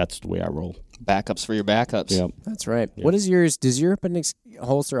that's the way I roll. Backups for your backups. Yeah. That's right. What is yours? Does your appendix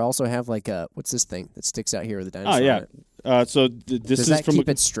holster also have like a, what's this thing that sticks out here with a dinosaur? Oh yeah. on it? So Does this is that from keep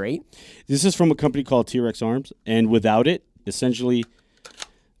it straight? This is from a company called T-Rex Arms, and without it, essentially,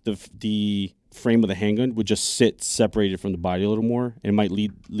 the frame of the handgun would just sit separated from the body a little more. It might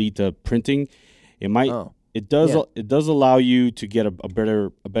lead to printing. It might. Oh. It does. Yeah. It does allow you to get a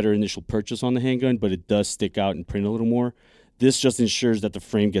better initial purchase on the handgun, but it does stick out and print a little more. This just ensures that the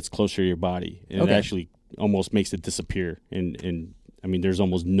frame gets closer to your body, and Okay. it actually almost makes it disappear. And I mean, there's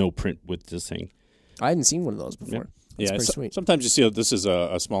almost no print with this thing. I hadn't seen one of those before. That's pretty sweet. Sometimes you see this is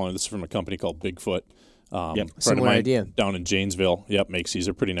a smaller. This is from a company called Bigfoot. Yep. Friend of Similar mine idea. down in Janesville. Yep, makes these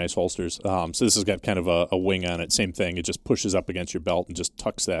are pretty nice holsters. So this has got kind of a wing on it. Same thing. It just pushes up against your belt and just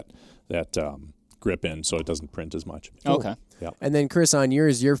tucks that grip in so it doesn't print as much. Okay. And then Chris, on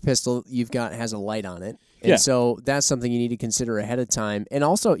yours, your pistol has a light on it. And Yeah. so that's something you need to consider ahead of time. And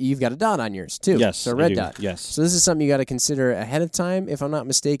also, you've got a dot on yours, too. Yes, So a I red do. dot. Yes. So this is something you got to consider ahead of time, if I'm not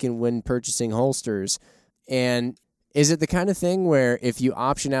mistaken, when purchasing holsters. And is it the kind of thing where if you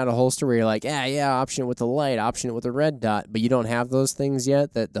option out a holster where you're like, option it with the light, option it with a red dot, but you don't have those things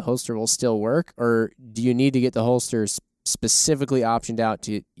yet, that the holster will still work? Or do you need to get the holster specifically optioned out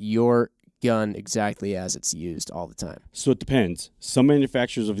to your gun exactly as it's used all the time? So it depends. Some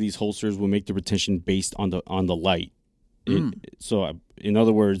manufacturers of these holsters will make the retention based on the light. So in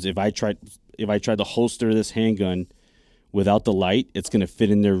other words, if I tried to holster this handgun without the light, it's going to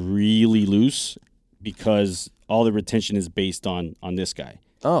fit in there really loose because all the retention is based on this guy.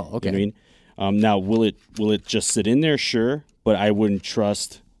 Oh, okay. You know what I mean? Now, will it just sit in there? Sure, but I wouldn't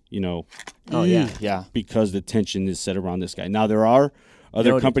trust. Oh, yeah. Yeah. Because the tension is set around this guy. Now there are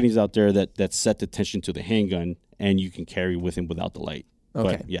other Noted. companies out there that set the tension to the handgun, and you can carry with him without the light.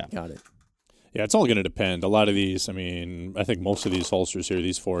 Okay. But, yeah. Got it. Yeah, it's all going to depend. A lot of these, I mean, I think most of these holsters here,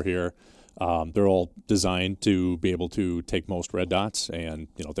 these four here, they're all designed to be able to take most red dots, and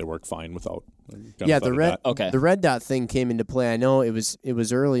they work fine without. Yeah, the red Okay. the red dot thing came into play. I know it was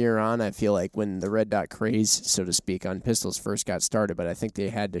earlier on, I feel like, when the red dot craze, so to speak, on pistols first got started, but I think they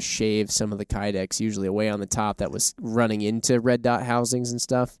had to shave some of the Kydex, usually away on the top, that was running into red dot housings and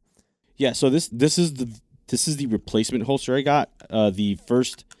stuff. Yeah. So this is the replacement holster I got.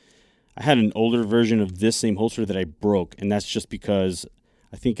 I had an older version of this same holster that I broke, and that's just because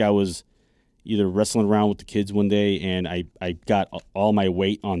I think I was either wrestling around with the kids one day, and I got all my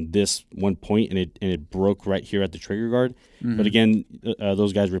weight on this one point, and it broke right here at the trigger guard. Mm-hmm. But again,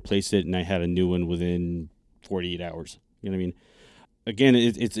 those guys replaced it, and I had a new one within 48 hours. You know what I mean? Again,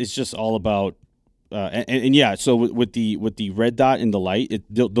 it's just all about and yeah. So with the red dot and the light,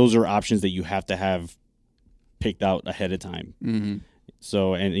 those are options that you have to have picked out ahead of time. Mm-hmm.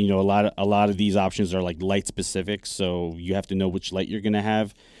 So and a lot of these options are like light specific, so you have to know which light you're gonna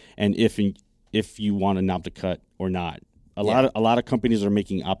have, and if you want an optic cut or not. A lot of companies are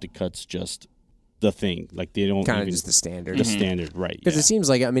making optic cuts just the thing, like they don't Kind of even just the standard. the standard, right? Because it seems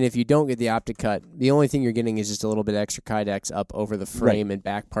like, I mean, if you don't get the optic cut, the only thing you're getting is just a little bit extra Kydex up over the frame and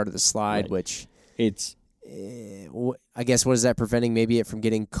back part of the slide, Right. which It's I guess what is that preventing maybe it from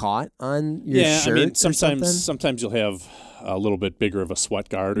getting caught on your shirt? I mean, or something? sometimes you'll have a little bit bigger of a sweat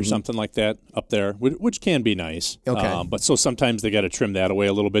guard or something like that up there, which can be nice. Okay. But so sometimes they got to trim that away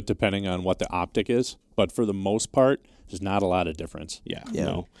a little bit depending on what the optic is. But for the most part, there's not a lot of difference. Yeah.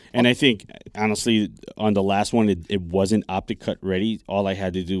 Yeah. And I think, honestly, on the last one, it wasn't optic cut ready. All I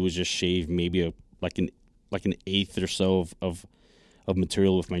had to do was just shave maybe an eighth or so of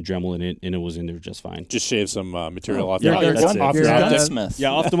material with my Dremel in it, and it was in there just fine. Just shave some material off You're, your you're, that's gun, it. you're a You're gunsmith.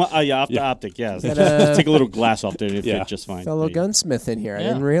 Yeah, off the optic, yeah. Got Just take a little glass off there, and it fit just fine. Fellow There you go. gunsmith in here. I Yeah.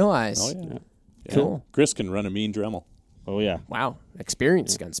 didn't realize. Oh, yeah. Cool. Chris can run a mean Dremel. Oh yeah. Wow,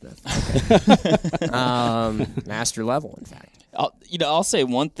 experienced gunsmith. Okay. Master level, in fact. I'll say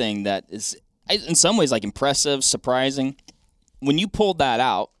one thing that is, in some ways, like impressive, surprising. When you pulled that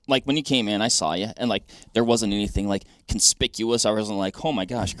out, like when you came in, I saw you, and like there wasn't anything like conspicuous. I wasn't like, oh my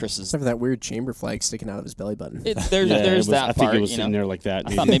gosh, Chris is. Except for that weird chamber flag sticking out of his belly button. There's that I part. think it was sitting there like that.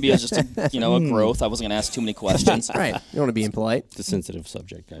 I thought maybe it was just a growth. I wasn't going to ask too many questions. Right. You want to be impolite. It's a sensitive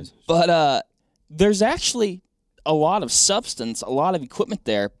subject, guys. But there's actually a lot of substance, a lot of equipment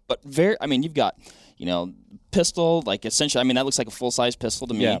there. But you've got, pistol, like essentially. I mean, that looks like a full size pistol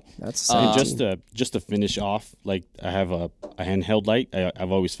to me. Yeah, That's just to finish off, like I have a handheld light.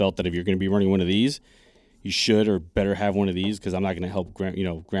 I've always felt that if you're going to be running one of these, you should or better have one of these because I'm not going to help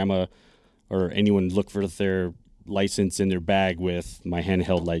grandma or anyone look for their license in their bag with my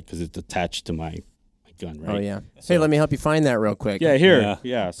handheld light because it's attached to my gun, right? Oh yeah. Hey, let me help you find that real quick. Yeah, here.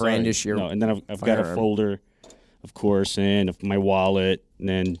 Yeah, sorry. Brandish your and then I've got a firearm. folder, of course, and of my wallet, and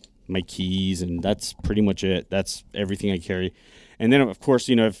then my keys, and that's pretty much it. That's everything I carry. And then, of course,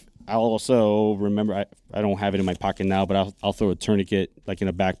 if I'll also remember, I don't have it in my pocket now, but I'll throw a tourniquet like in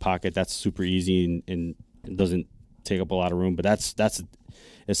a back pocket. That's super easy and it doesn't take up a lot of room. But that's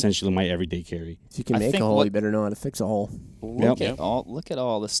essentially my everyday carry. If you can make a hole, you better know how to fix a hole. Look at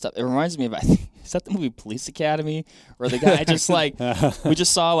all this stuff. It reminds me of, is that the movie Police Academy, where the guy just like we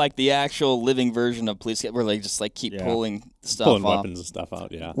just saw like the actual living version of Police Academy, where they just like keep pulling stuff Pulling off. weapons and stuff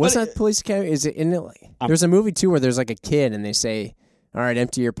out, yeah. What's that Police Academy? Is it in it? There's a movie too where there's like a kid and they say, "All right,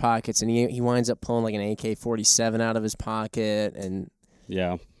 empty your pockets," and he winds up pulling like an AK-47 out of his pocket, and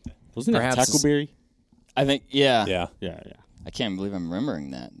Yeah, wasn't that Perhaps- Tackleberry? I think, yeah. Yeah. Yeah. I can't believe I'm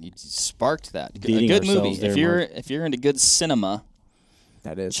remembering that. You sparked that. A Dating good ourselves movie. there, If you're into good cinema,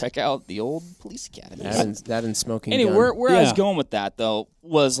 that is check out the old Police Academy. that and smoking. Anyway, gun. where I was Yeah. going with that though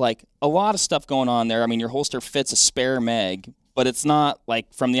was like a lot of stuff going on there. I mean, your holster fits a spare mag, but it's not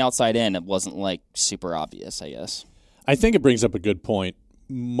like from the outside in. It wasn't like super obvious, I guess. I think it brings up a good point.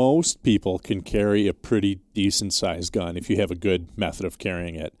 Most people can carry a pretty decent sized gun if you have a good method of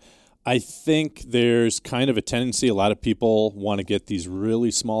carrying it. I think there's kind of a tendency, a lot of people want to get these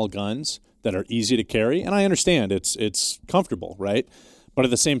really small guns that are easy to carry, and I understand it's comfortable, right? But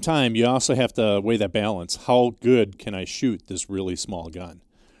at the same time, you also have to weigh that balance. How good can I shoot this really small gun,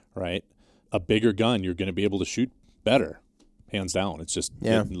 right? A bigger gun, you're going to be able to shoot better, hands down. It's just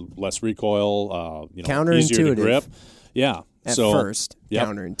less recoil, easier to Counterintuitive. grip. Yeah. At so, first, yep.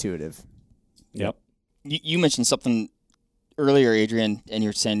 counterintuitive. Yep. You mentioned something earlier, Adrian, and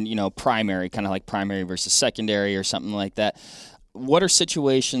you're saying, primary, kind of like primary versus secondary or something like that. What are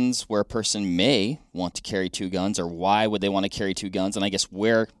situations where a person may want to carry two guns, or why would they want to carry two guns? And I guess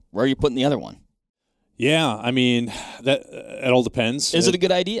where are you putting the other one? Yeah, I mean, it all depends. Is it a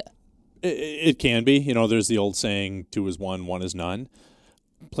good idea? It can be. There's the old saying, 2 is 1, 1 is none.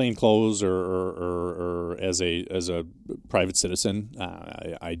 Plain clothes or as a private citizen,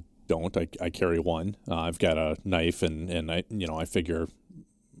 I don't. I carry one. I've got a knife, and I figure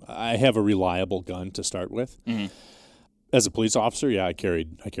I have a reliable gun to start with. Mm-hmm. As a police officer, yeah, I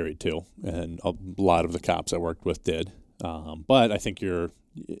carried two, and a lot of the cops I worked with did. But I think you're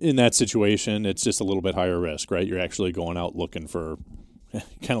in that situation. It's just a little bit higher risk, right? You're actually going out looking for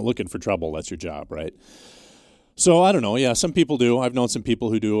trouble. That's your job, right? So I don't know. Yeah, some people do. I've known some people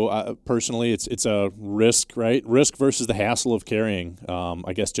who do. Personally, it's a risk, right? Risk versus the hassle of carrying.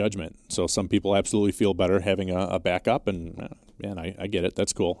 I guess judgment. So some people absolutely feel better having a backup, and I get it.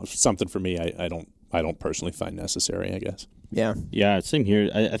 That's cool. If it's something for me, I don't personally find necessary, I guess. Yeah. Yeah, same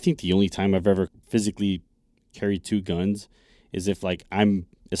here. I think the only time I've ever physically carried two guns is if like I'm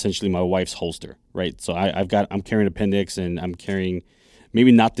essentially my wife's holster, right? So I'm carrying appendix and I'm carrying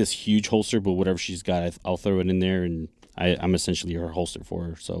maybe not this huge holster, but whatever she's got, I'll throw it in there, and I'm essentially her holster for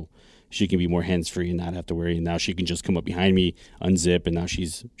her, so she can be more hands free and not have to worry. And now she can just come up behind me, unzip, and now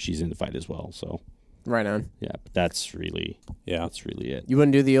she's in the fight as well. So Right on. yeah, but that's really it. You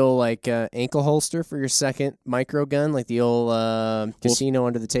wouldn't do the old ankle holster for your second micro gun, like the old casino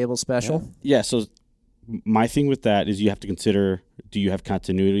under the table special? Yeah, so my thing with that is you have to consider, do you have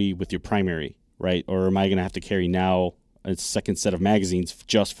continuity with your primary, right? Or am I going to have to carry now a second set of magazines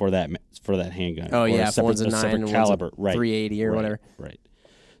just for that handgun? Oh, or yeah, a one's a 9 separate and caliber, one's a right? 380 or whatever. Right.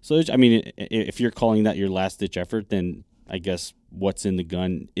 So I mean, if you're calling that your last ditch effort, then I guess what's in the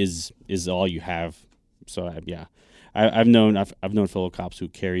gun is all you have. So I've known fellow cops who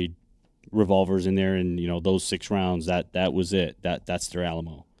carried revolvers in there, and those 6 rounds that was it. That's their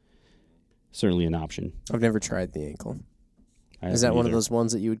Alamo. Certainly an option. I've never tried the ankle. I Is that haven't one of either. those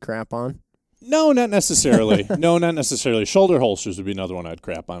ones that you would crap on? No, not necessarily. No, not necessarily. Shoulder holsters would be another one I'd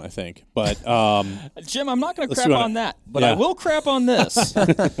crap on, I think. But Jim, I'm not going to Unless crap you wanna- on that, but I Yeah. will crap on this.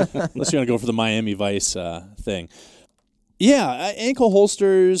 unless you want to go for the Miami Vice thing. Yeah, ankle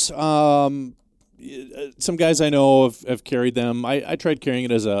holsters. Some guys I know have carried them. I tried carrying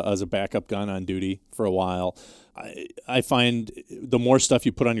it as a backup gun on duty for a while. I find the more stuff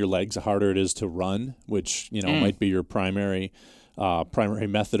you put on your legs, the harder it is to run, which might be your primary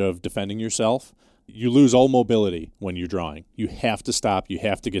method of defending yourself. You lose all mobility when you're drawing. You have to stop. You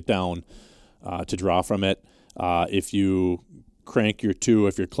have to get down to draw from it. If you crank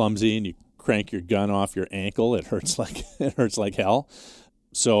if you're clumsy and you crank your gun off your ankle, it hurts like hell.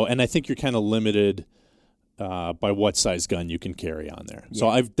 So, and I think you're kind of limited by what size gun you can carry on there. Yeah. So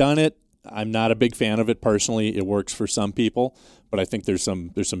I've done it. I'm not a big fan of it personally. It works for some people, but I think there's some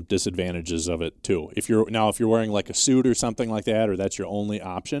disadvantages of it too. If you're wearing like a suit or something like that, or that's your only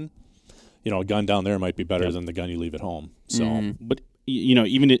option, a gun down there might be better than the gun you leave at home. So, but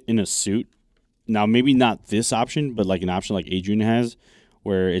even in a suit, now maybe not this option, but like an option like Adrian has,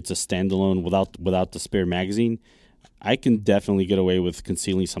 where it's a standalone without the spare magazine, I can definitely get away with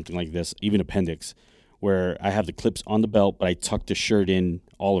concealing something like this, even appendix, where I have the clips on the belt, but I tuck the shirt in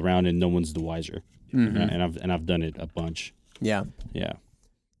all around and no one's the wiser. And I've done it a bunch. Yeah. Yeah.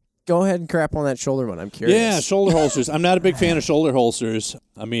 Go ahead and crap on that shoulder one. I'm curious. Yeah, shoulder holsters. I'm not a big fan of shoulder holsters.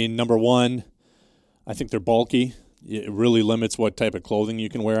 I mean, number one, I think they're bulky. It really limits what type of clothing you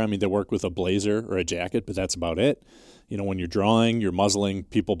can wear. I mean, they work with a blazer or a jacket, but that's about it. When you're drawing, you're muzzling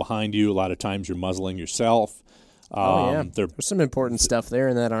people behind you. A lot of times you're muzzling yourself. There's some important stuff there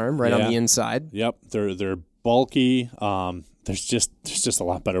in that arm, right on the inside. Yep, they're bulky. There's just a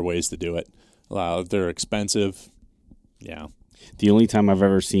lot better ways to do it. They're expensive. Yeah. The only time I've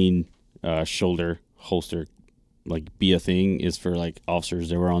ever seen shoulder holster like be a thing is for like officers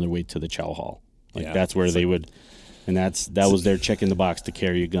that were on their way to the chow hall. That's where they would. And that was their check in the box to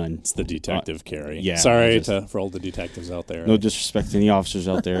carry a gun. It's the detective carry. Yeah. Sorry for all the detectives out there. No disrespect to any officers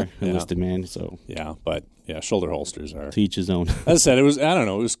out there, enlisted man. So yeah, but shoulder holsters are to each his own. As I said, it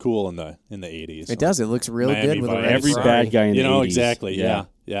was cool in the 80s. It does. It looks really Miami good with Vice. a red Every Ferrari. bad guy in the 80s. Exactly. Yeah.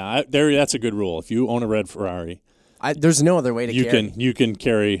 That's a good rule. If you own a red Ferrari, there's no other way to carry. You can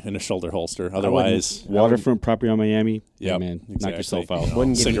carry in a shoulder holster. Otherwise, waterfront property on Miami. Yeah, man, exactly. knock yourself out.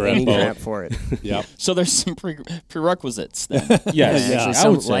 Wouldn't give you any crap for it. Yep. So there's some prerequisites then. Yes, Actually, I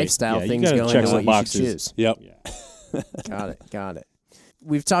some would say, lifestyle you things gotta going check on some what you boxes. should choose. Yep. Yeah. Got it.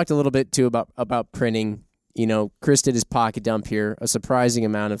 We've talked a little bit too about printing. Chris did his pocket dump here, a surprising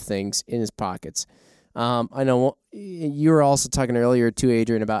amount of things in his pockets. I know you were also talking earlier too,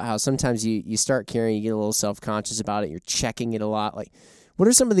 Adrian, about how sometimes you start carrying, you get a little self-conscious about it. You're checking it a lot. Like, what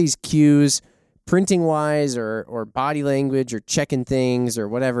are some of these cues, printing-wise or body language or checking things or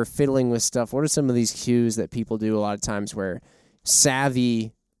whatever, fiddling with stuff? What are some of these cues that people do a lot of times where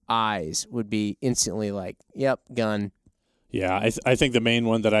savvy eyes would be instantly like, yep, gun? Yeah, I think the main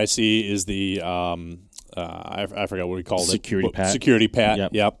one that I see is the I forgot what we called Security it. pat. Security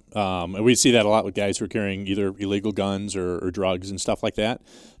pat. Yep. And we see that a lot with guys who are carrying either illegal guns or drugs and stuff like that.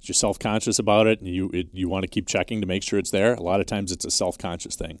 You're self-conscious about it, and you want to keep checking to make sure it's there. A lot of times it's a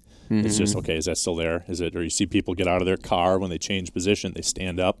self-conscious thing. Mm-hmm. It's just, okay, is that still there? Is it? Or you see people get out of their car when they change position, they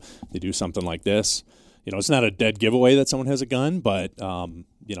stand up, they do something like this. It's not a dead giveaway that someone has a gun, but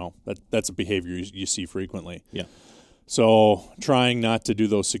that's a behavior you see frequently. Yeah. So trying not to do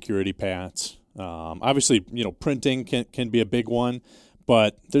those security pats. Obviously, printing can be a big one,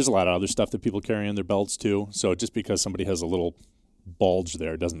 but there's a lot of other stuff that people carry on their belts too. So just because somebody has a little bulge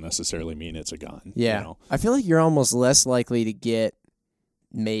there doesn't necessarily mean it's a gun. Yeah. I feel like you're almost less likely to get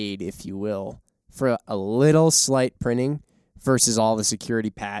made, if you will, for a little slight printing versus all the security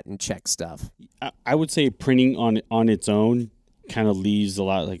pat and check stuff. I would say printing on its own kind of leaves a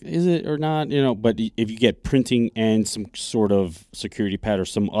lot like, is it or not? But if you get printing and some sort of security pat or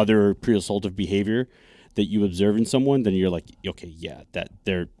some other pre-assaultive behavior that you observe in someone, then you're like, okay, yeah,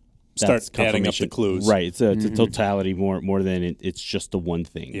 start adding up the clues. Right. It's a totality more than it's just the one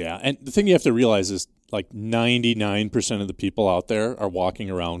thing. Yeah. And the thing you have to realize is like 99% of the people out there are walking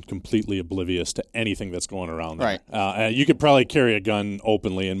around completely oblivious to anything that's going around there. Right. You could probably carry a gun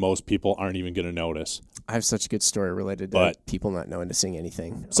openly and most people aren't even going to notice. I have such a good story related to people not noticing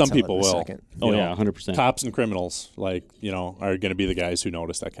anything. Some people will. Yeah, 100%. Cops and criminals, are going to be the guys who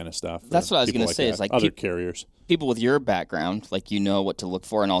notice that kind of stuff. That's what I was going to say. That. Is like other carriers. People with your background, like what to look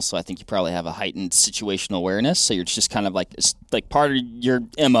for, and also I think you probably have a heightened situational awareness. So you're just kind of like it's like part of your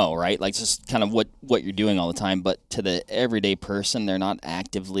MO, right? Like just kind of what you're doing all the time. But to the everyday person, they're not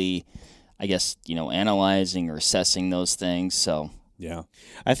actively, I guess, analyzing or assessing those things. So yeah,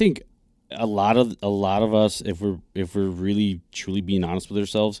 I think a lot of us, if we're really truly being honest with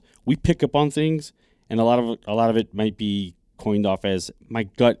ourselves, we pick up on things, and a lot of it might be coined off as my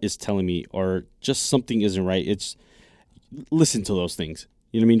gut is telling me, or just something isn't right. It's listen to those things.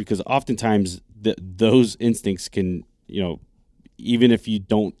 You know what I mean? Because oftentimes those instincts can, even if you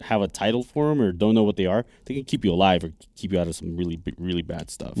don't have a title for them or don't know what they are, they can keep you alive or keep you out of some really, really bad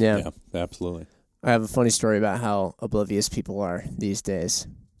stuff. Yeah, absolutely. I have a funny story about how oblivious people are these days.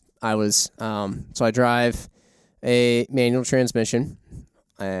 I was, so I drive a manual transmission.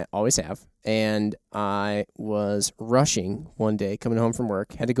 I always have. And I was rushing one day, coming home from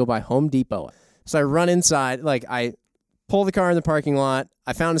work, had to go by Home Depot. So I run inside, I pull the car in the parking lot.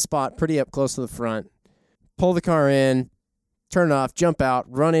 I found a spot pretty up close to the front, pull the car in, turn it off, jump out,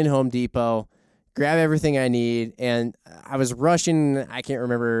 run in Home Depot, grab everything I need. And I was rushing. I can't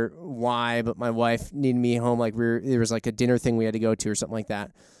remember why, but my wife needed me home. There was a dinner thing we had to go to or something like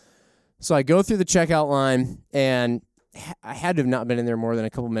that. So I go through the checkout line, and I had to have not been in there more than a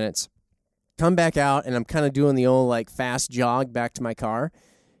couple minutes. Come back out, and I'm kind of doing the old fast jog back to my car.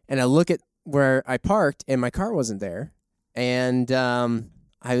 And I look at where I parked, and my car wasn't there. And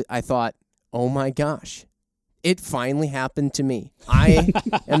I thought, oh my gosh, it finally happened to me. I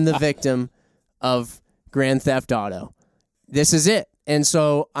am the victim of Grand Theft Auto. This is it. And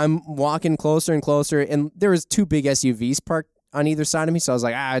so I'm walking closer and closer, and there was 2 big SUVs parked on either side of me. So I was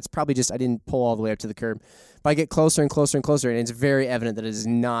like, it's probably just I didn't pull all the way up to the curb. But I get closer and closer and closer, and it's very evident that it is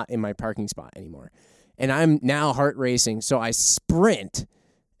not in my parking spot anymore. And I'm now heart racing, so I sprint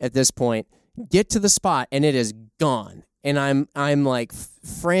at this point, get to the spot, and it is gone. And I'm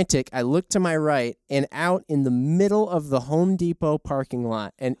frantic. I look to my right, and out in the middle of the Home Depot parking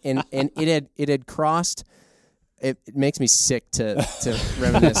lot, and it had crossed. It makes me sick to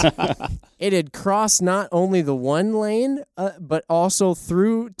reminisce. It had crossed not only the one lane, but also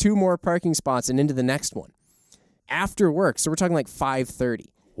through 2 more parking spots and into the next one after work. So we're talking 5:30.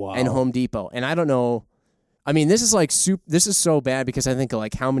 Wow. And Home Depot. And I don't know. I mean, this is this is so bad because I think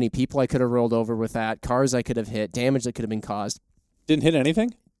of how many people I could have rolled over with that, cars I could have hit, damage that could have been caused. Didn't hit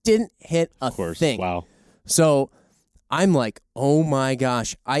anything? Didn't hit a thing. Wow. So I'm like, oh my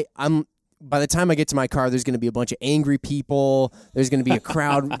gosh. I'm by the time I get to my car, there's going to be a bunch of angry people. There's going to be a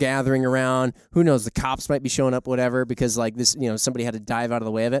crowd gathering around. Who knows? The cops might be showing up, whatever, because this, somebody had to dive out of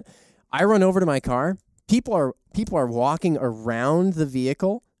the way of it. I run over to my car. People are walking around the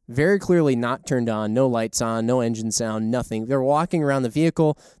vehicle, very clearly not turned on, no lights on, no engine sound, nothing. They're walking around the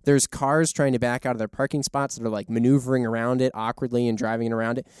vehicle. There's cars trying to back out of their parking spots that are maneuvering around it awkwardly and driving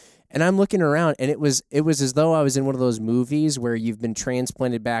around it. And I'm looking around, and it was as though I was in one of those movies where you've been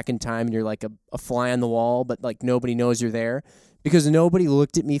transplanted back in time and you're like a fly on the wall, but nobody knows you're there because nobody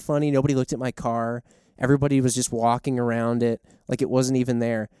looked at me funny. Nobody looked at my car. Everybody was just walking around it like it wasn't even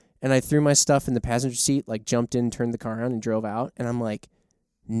there. And I threw my stuff in the passenger seat, jumped in, turned the car on, and drove out. And I'm like,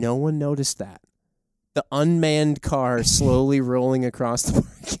 no one noticed that. The unmanned car slowly rolling across the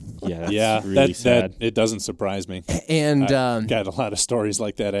parking lot. Yeah, that's really sad. That it doesn't surprise me. And I've got a lot of stories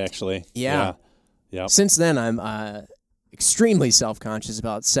like that, actually. Yeah. Since then, I'm extremely self-conscious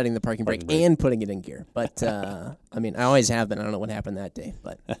about setting the parking brake and putting it in gear. But, I always have been. I don't know what happened that day.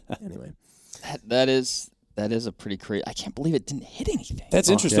 But anyway. That is a pretty crazy. I can't believe it didn't hit anything. That's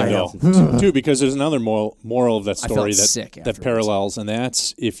interesting, though, too, because there's another moral of that story that parallels, and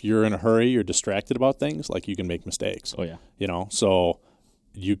that's if you're in a hurry, you're distracted about things, you can make mistakes. Oh, yeah. So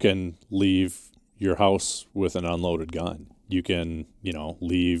you can leave your house with an unloaded gun. You can,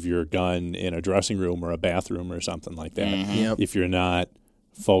 leave your gun in a dressing room or a bathroom or something like that. Mm-hmm. Yep. If you're not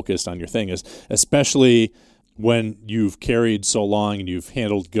focused on your thing, especially when you've carried so long and you've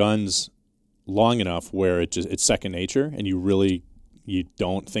handled guns long enough where it's second nature and you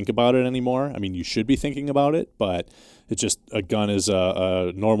don't think about it anymore. I mean, you should be thinking about it, but it's just a gun is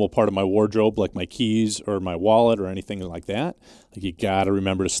a normal part of my wardrobe, like my keys or my wallet or anything like that. You got to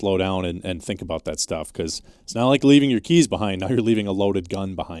remember to slow down and think about that stuff because it's not like leaving your keys behind. Now you're leaving a loaded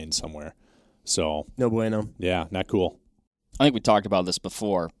gun behind somewhere. So no bueno. Yeah, not cool. I think we talked about this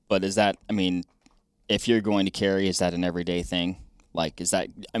before, but is that, if you're going to carry, is that an everyday thing? Is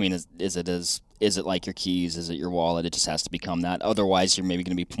it like your keys? Is it your wallet? It just has to become that. Otherwise, you're maybe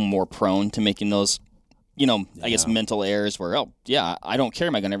going to be more prone to making those, I guess, mental errors where, I don't carry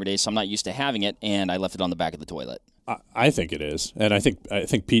my gun every day, so I'm not used to having it, and I left it on the back of the toilet. I think it is, and I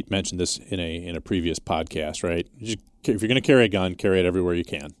think Pete mentioned this in a previous podcast, right? If you're going to carry a gun, carry it everywhere you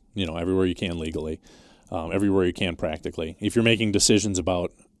can. Everywhere you can legally, everywhere you can practically. If you're making decisions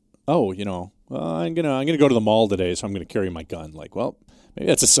about, I'm gonna go to the mall today, so I'm gonna carry my gun. Maybe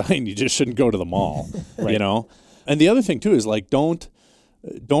that's a sign you just shouldn't go to the mall, right. And the other thing too is don't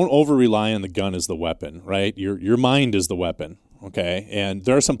don't over rely on the gun as the weapon, right? Your mind is the weapon, okay? And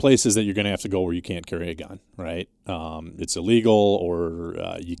there are some places that you're going to have to go where you can't carry a gun, right? It's illegal, or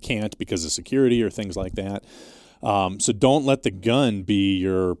you can't because of security or things like that. So don't let the gun be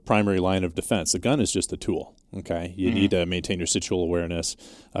your primary line of defense. The gun is just a tool, okay? You need to maintain your situational awareness,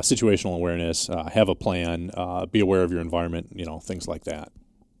 have a plan, be aware of your environment, things like that.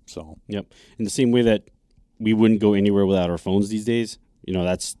 So Yep. In the same way that we wouldn't go anywhere without our phones these days,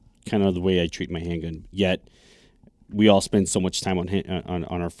 that's kind of the way I treat my handgun. Yet we all spend so much time on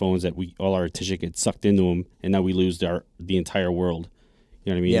our phones that all our attention gets sucked into them, and now we lose the entire world.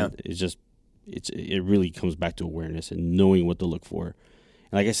 You know what I mean? Yeah. It's just it really comes back to awareness and knowing what to look for.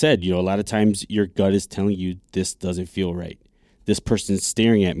 And like I said, a lot of times your gut is telling you this doesn't feel right. This person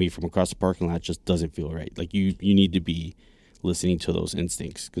staring at me from across the parking lot just doesn't feel right. Like you need to be listening to those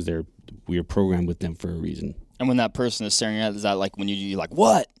instincts because we are programmed with them for a reason. And when that person is staring at, is that like when you're like,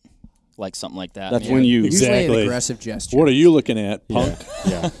 what? Like something like that. That's when you Usually an Exactly. aggressive gesture. what are you looking at, punk?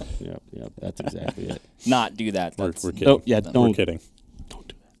 Yeah. That's exactly it. not do that. We're That's, kidding. Oh, yeah, We're don't kidding. do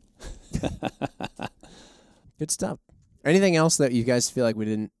that. Good stuff. Anything else that you guys feel like we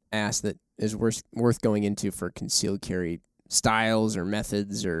didn't ask that is worth going into for concealed carry styles or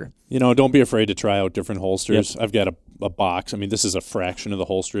methods or? Don't be afraid to try out different holsters. I've got a box. I mean, this is a fraction of the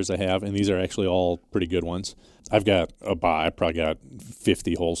holsters I have, and these are actually all pretty good ones. I've got I probably got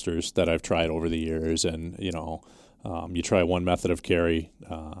 50 holsters that I've tried over the years, and you try one method of carry,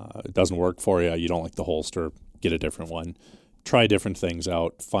 it doesn't work for you. You don't like the holster, get a different one. Try different things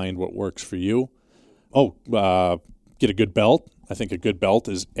out. Find what works for you. Get a good belt. I think a good belt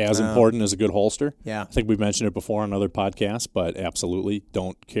is as important as a good holster. Yeah. I think we've mentioned it before on other podcasts, but absolutely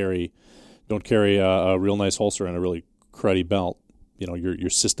don't carry a real nice holster and a really cruddy belt. Your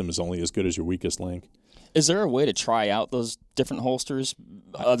system is only as good as your weakest link. is there a way to try out those different holsters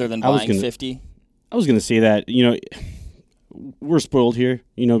other than buying 50? I was going to say that, we're spoiled here,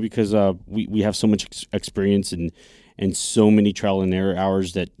 because we have so much experience and so many trial and error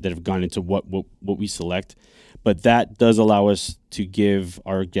hours that have gone into what we select. But that does allow us to give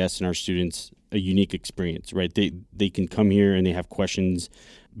our guests and our students a unique experience, right? They can come here and they have questions.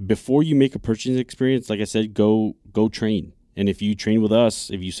 Before you make a purchasing experience, like I said, go train. And if you train with us,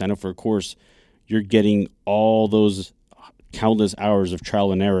 if you sign up for a course, you're getting all those countless hours of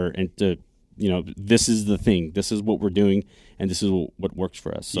trial and error. And this is the thing. This is what we're doing, and this is what works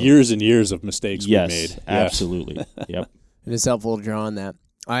for us. So, Years and years of mistakes we made. yes, absolutely. Yep. It is helpful to draw on that.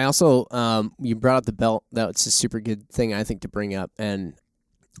 I also, you brought up the belt. That's a super good thing, I think, to bring up. And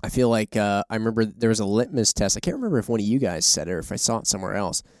I feel like I remember there was a litmus test. I can't remember if one of you guys said it or if I saw it somewhere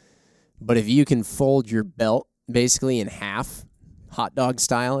else. But if you can fold your belt basically in half, hot dog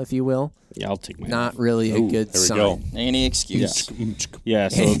style, if you will, Yeah, I'll take my. not really a good there we sign. go. Any excuse. Yeah,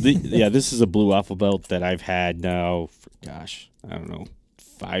 so this is a blue waffle belt that I've had now for, I don't know,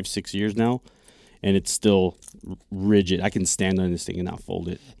 5-6 years now, and it's still rigid. I can stand on this thing and not fold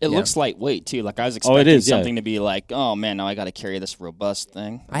it. It Yeah. looks lightweight too. Like I was it expecting is, yeah. something to be like, oh man, now I got to carry this robust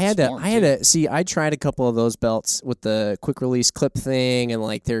thing. I had to see. I tried a couple of those belts with the quick release clip thing, and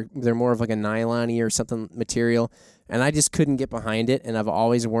like they're more of like a nylon-y or something material, and I just couldn't get behind it. And I've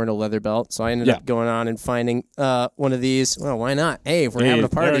always worn a leather belt, so I ended up going on and finding one of these. Well, why not? Hey, if we're having a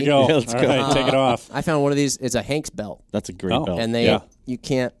party, There we go. Yeah, let's All go. right, take it off. I found one of these. It's a Hank's belt, That's a great Oh. belt. and you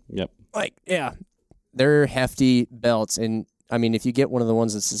can't Yep. they're hefty belts, and I mean if you get one of the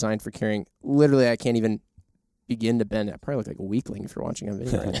ones that's designed for carrying, literally I can't even begin to bend. I probably look like a weakling if you're watching a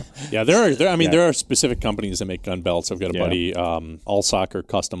video right now. Yeah, there are specific companies that make gun belts. I've got a buddy, All Soccer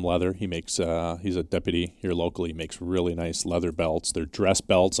Custom Leather. He makes he's a deputy here locally. He makes really nice leather belts. They're dress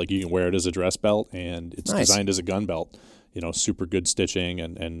belts, like you can wear it as a dress belt, and it's Nice. designed as a gun belt. Super good stitching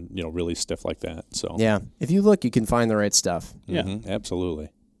and really stiff like that. So Yeah, if you look, you can find the right stuff. Mhm, absolutely.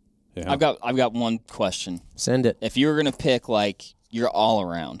 Yeah. I've got one question. Send it. If you were gonna pick like you're all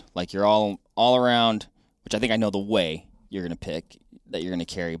around, like you're all around, which I think I know the way you're gonna pick that you're gonna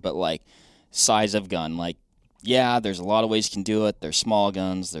carry, but like size of gun, like yeah, there's a lot of ways you can do it. There's small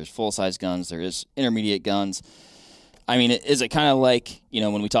guns, there's full size guns, there is intermediate guns. I mean, is it kind of like,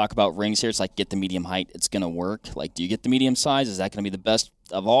 when we talk about rings here, it's like get the medium height, it's going to work. Like, do you get the medium size? Is that going to be the best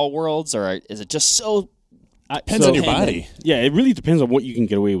of all worlds? Or is it just so... Depends on your body. Yeah, it really depends on what you can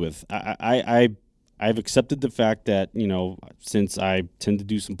get away with. I've accepted the fact that, since I tend to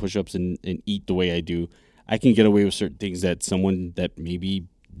do some push-ups and eat the way I do, I can get away with certain things that someone that maybe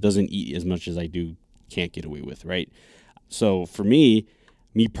doesn't eat as much as I do can't get away with, right? So for me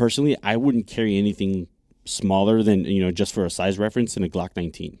personally, I wouldn't carry anything smaller than, just for a size reference, than a Glock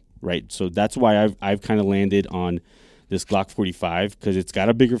 19, right? So that's why I've kind of landed on this Glock 45 because it's got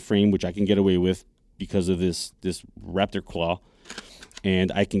a bigger frame, which I can get away with because of this Raptor claw,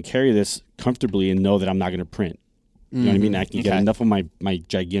 and I can carry this comfortably and know that I'm not going to print. You know what I mean? I can get enough of my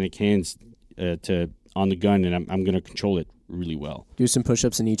gigantic hands on the gun, and I'm going to control it really well. Do some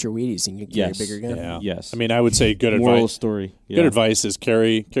push-ups and eat your Wheaties, and you can carry a bigger gun. Yeah. Yes. I mean, I would say good Moral advice. story. Yeah. Good advice is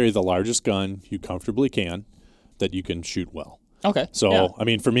carry the largest gun you comfortably can that you can shoot well. Okay. So, yeah. I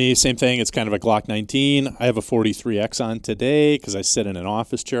mean, for me, same thing. It's kind of a Glock 19. I have a 43X on today because I sit in an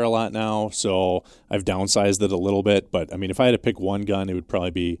office chair a lot now. So I've downsized it a little bit. But, I mean, if I had to pick one gun, it would probably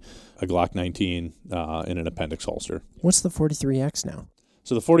be a Glock 19 in an appendix holster. What's the 43X now?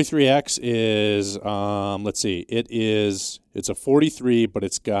 So the 43X is, let's see, it's a 43, but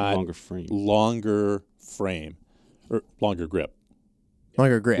it's got Longer frame. longer frame, or longer grip.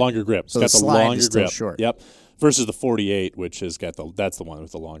 Longer grip. Longer grip. So It's got the the slide longer is still grip. short. Yep. Versus the 48, which has got that's the one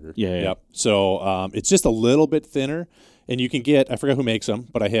with the longer. Yeah. Yep. So it's just a little bit thinner, and you can get, I forgot who makes them,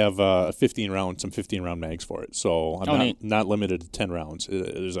 but I have some 15-round mags for it. So I'm not limited to 10 rounds.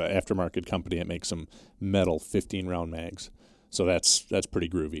 There's an aftermarket company that makes some metal 15-round mags. So that's pretty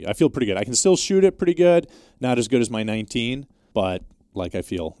groovy. I feel pretty good. I can still shoot it pretty good. Not as good as my 19, but like I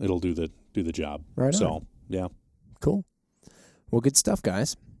feel it'll do the job. Right on. So yeah. Cool. Well, good stuff,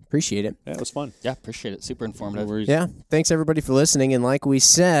 guys. Appreciate it. Yeah, it was fun. Yeah, appreciate it. Super informative. No worries. Yeah. Thanks, everybody, for listening. And like we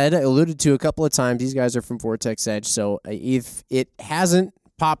said, alluded to a couple of times, these guys are from Vortex Edge. So if it hasn't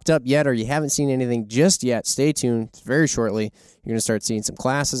popped up yet or you haven't seen anything just yet, stay tuned. Very shortly, you're going to start seeing some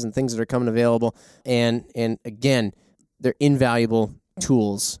classes and things that are coming available. And again, they're invaluable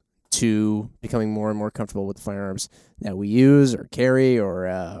tools to becoming more and more comfortable with the firearms that we use or carry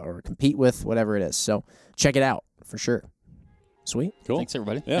or compete with, whatever it is. So check it out for sure. Sweet. Cool. Thanks,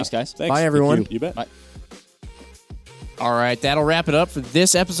 everybody. Yeah. Thanks, guys. Thanks. Bye, everyone. You bet. Bye. All right, that'll wrap it up for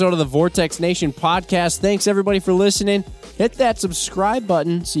this episode of the Vortex Nation podcast. Thanks, everybody, for listening. Hit that subscribe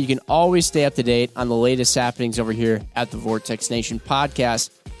button so you can always stay up to date on the latest happenings over here at the Vortex Nation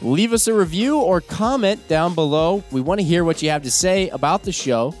podcast. Leave us a review or comment down below. We want to hear what you have to say about the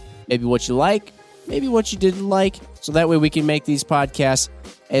show, maybe what you like, maybe what you didn't like, so that way we can make these podcasts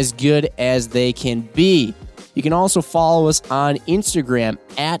as good as they can be. You can also follow us on Instagram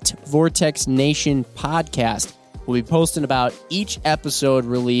at Vortex Nation Podcast. We'll be posting about each episode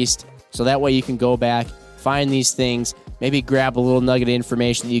released, so that way you can go back, find these things, maybe grab a little nugget of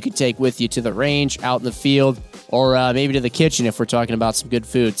information that you can take with you to the range, out in the field, or maybe to the kitchen if we're talking about some good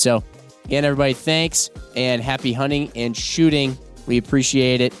food. So, again, everybody, thanks, and happy hunting and shooting. We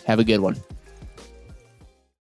appreciate it. Have a good one.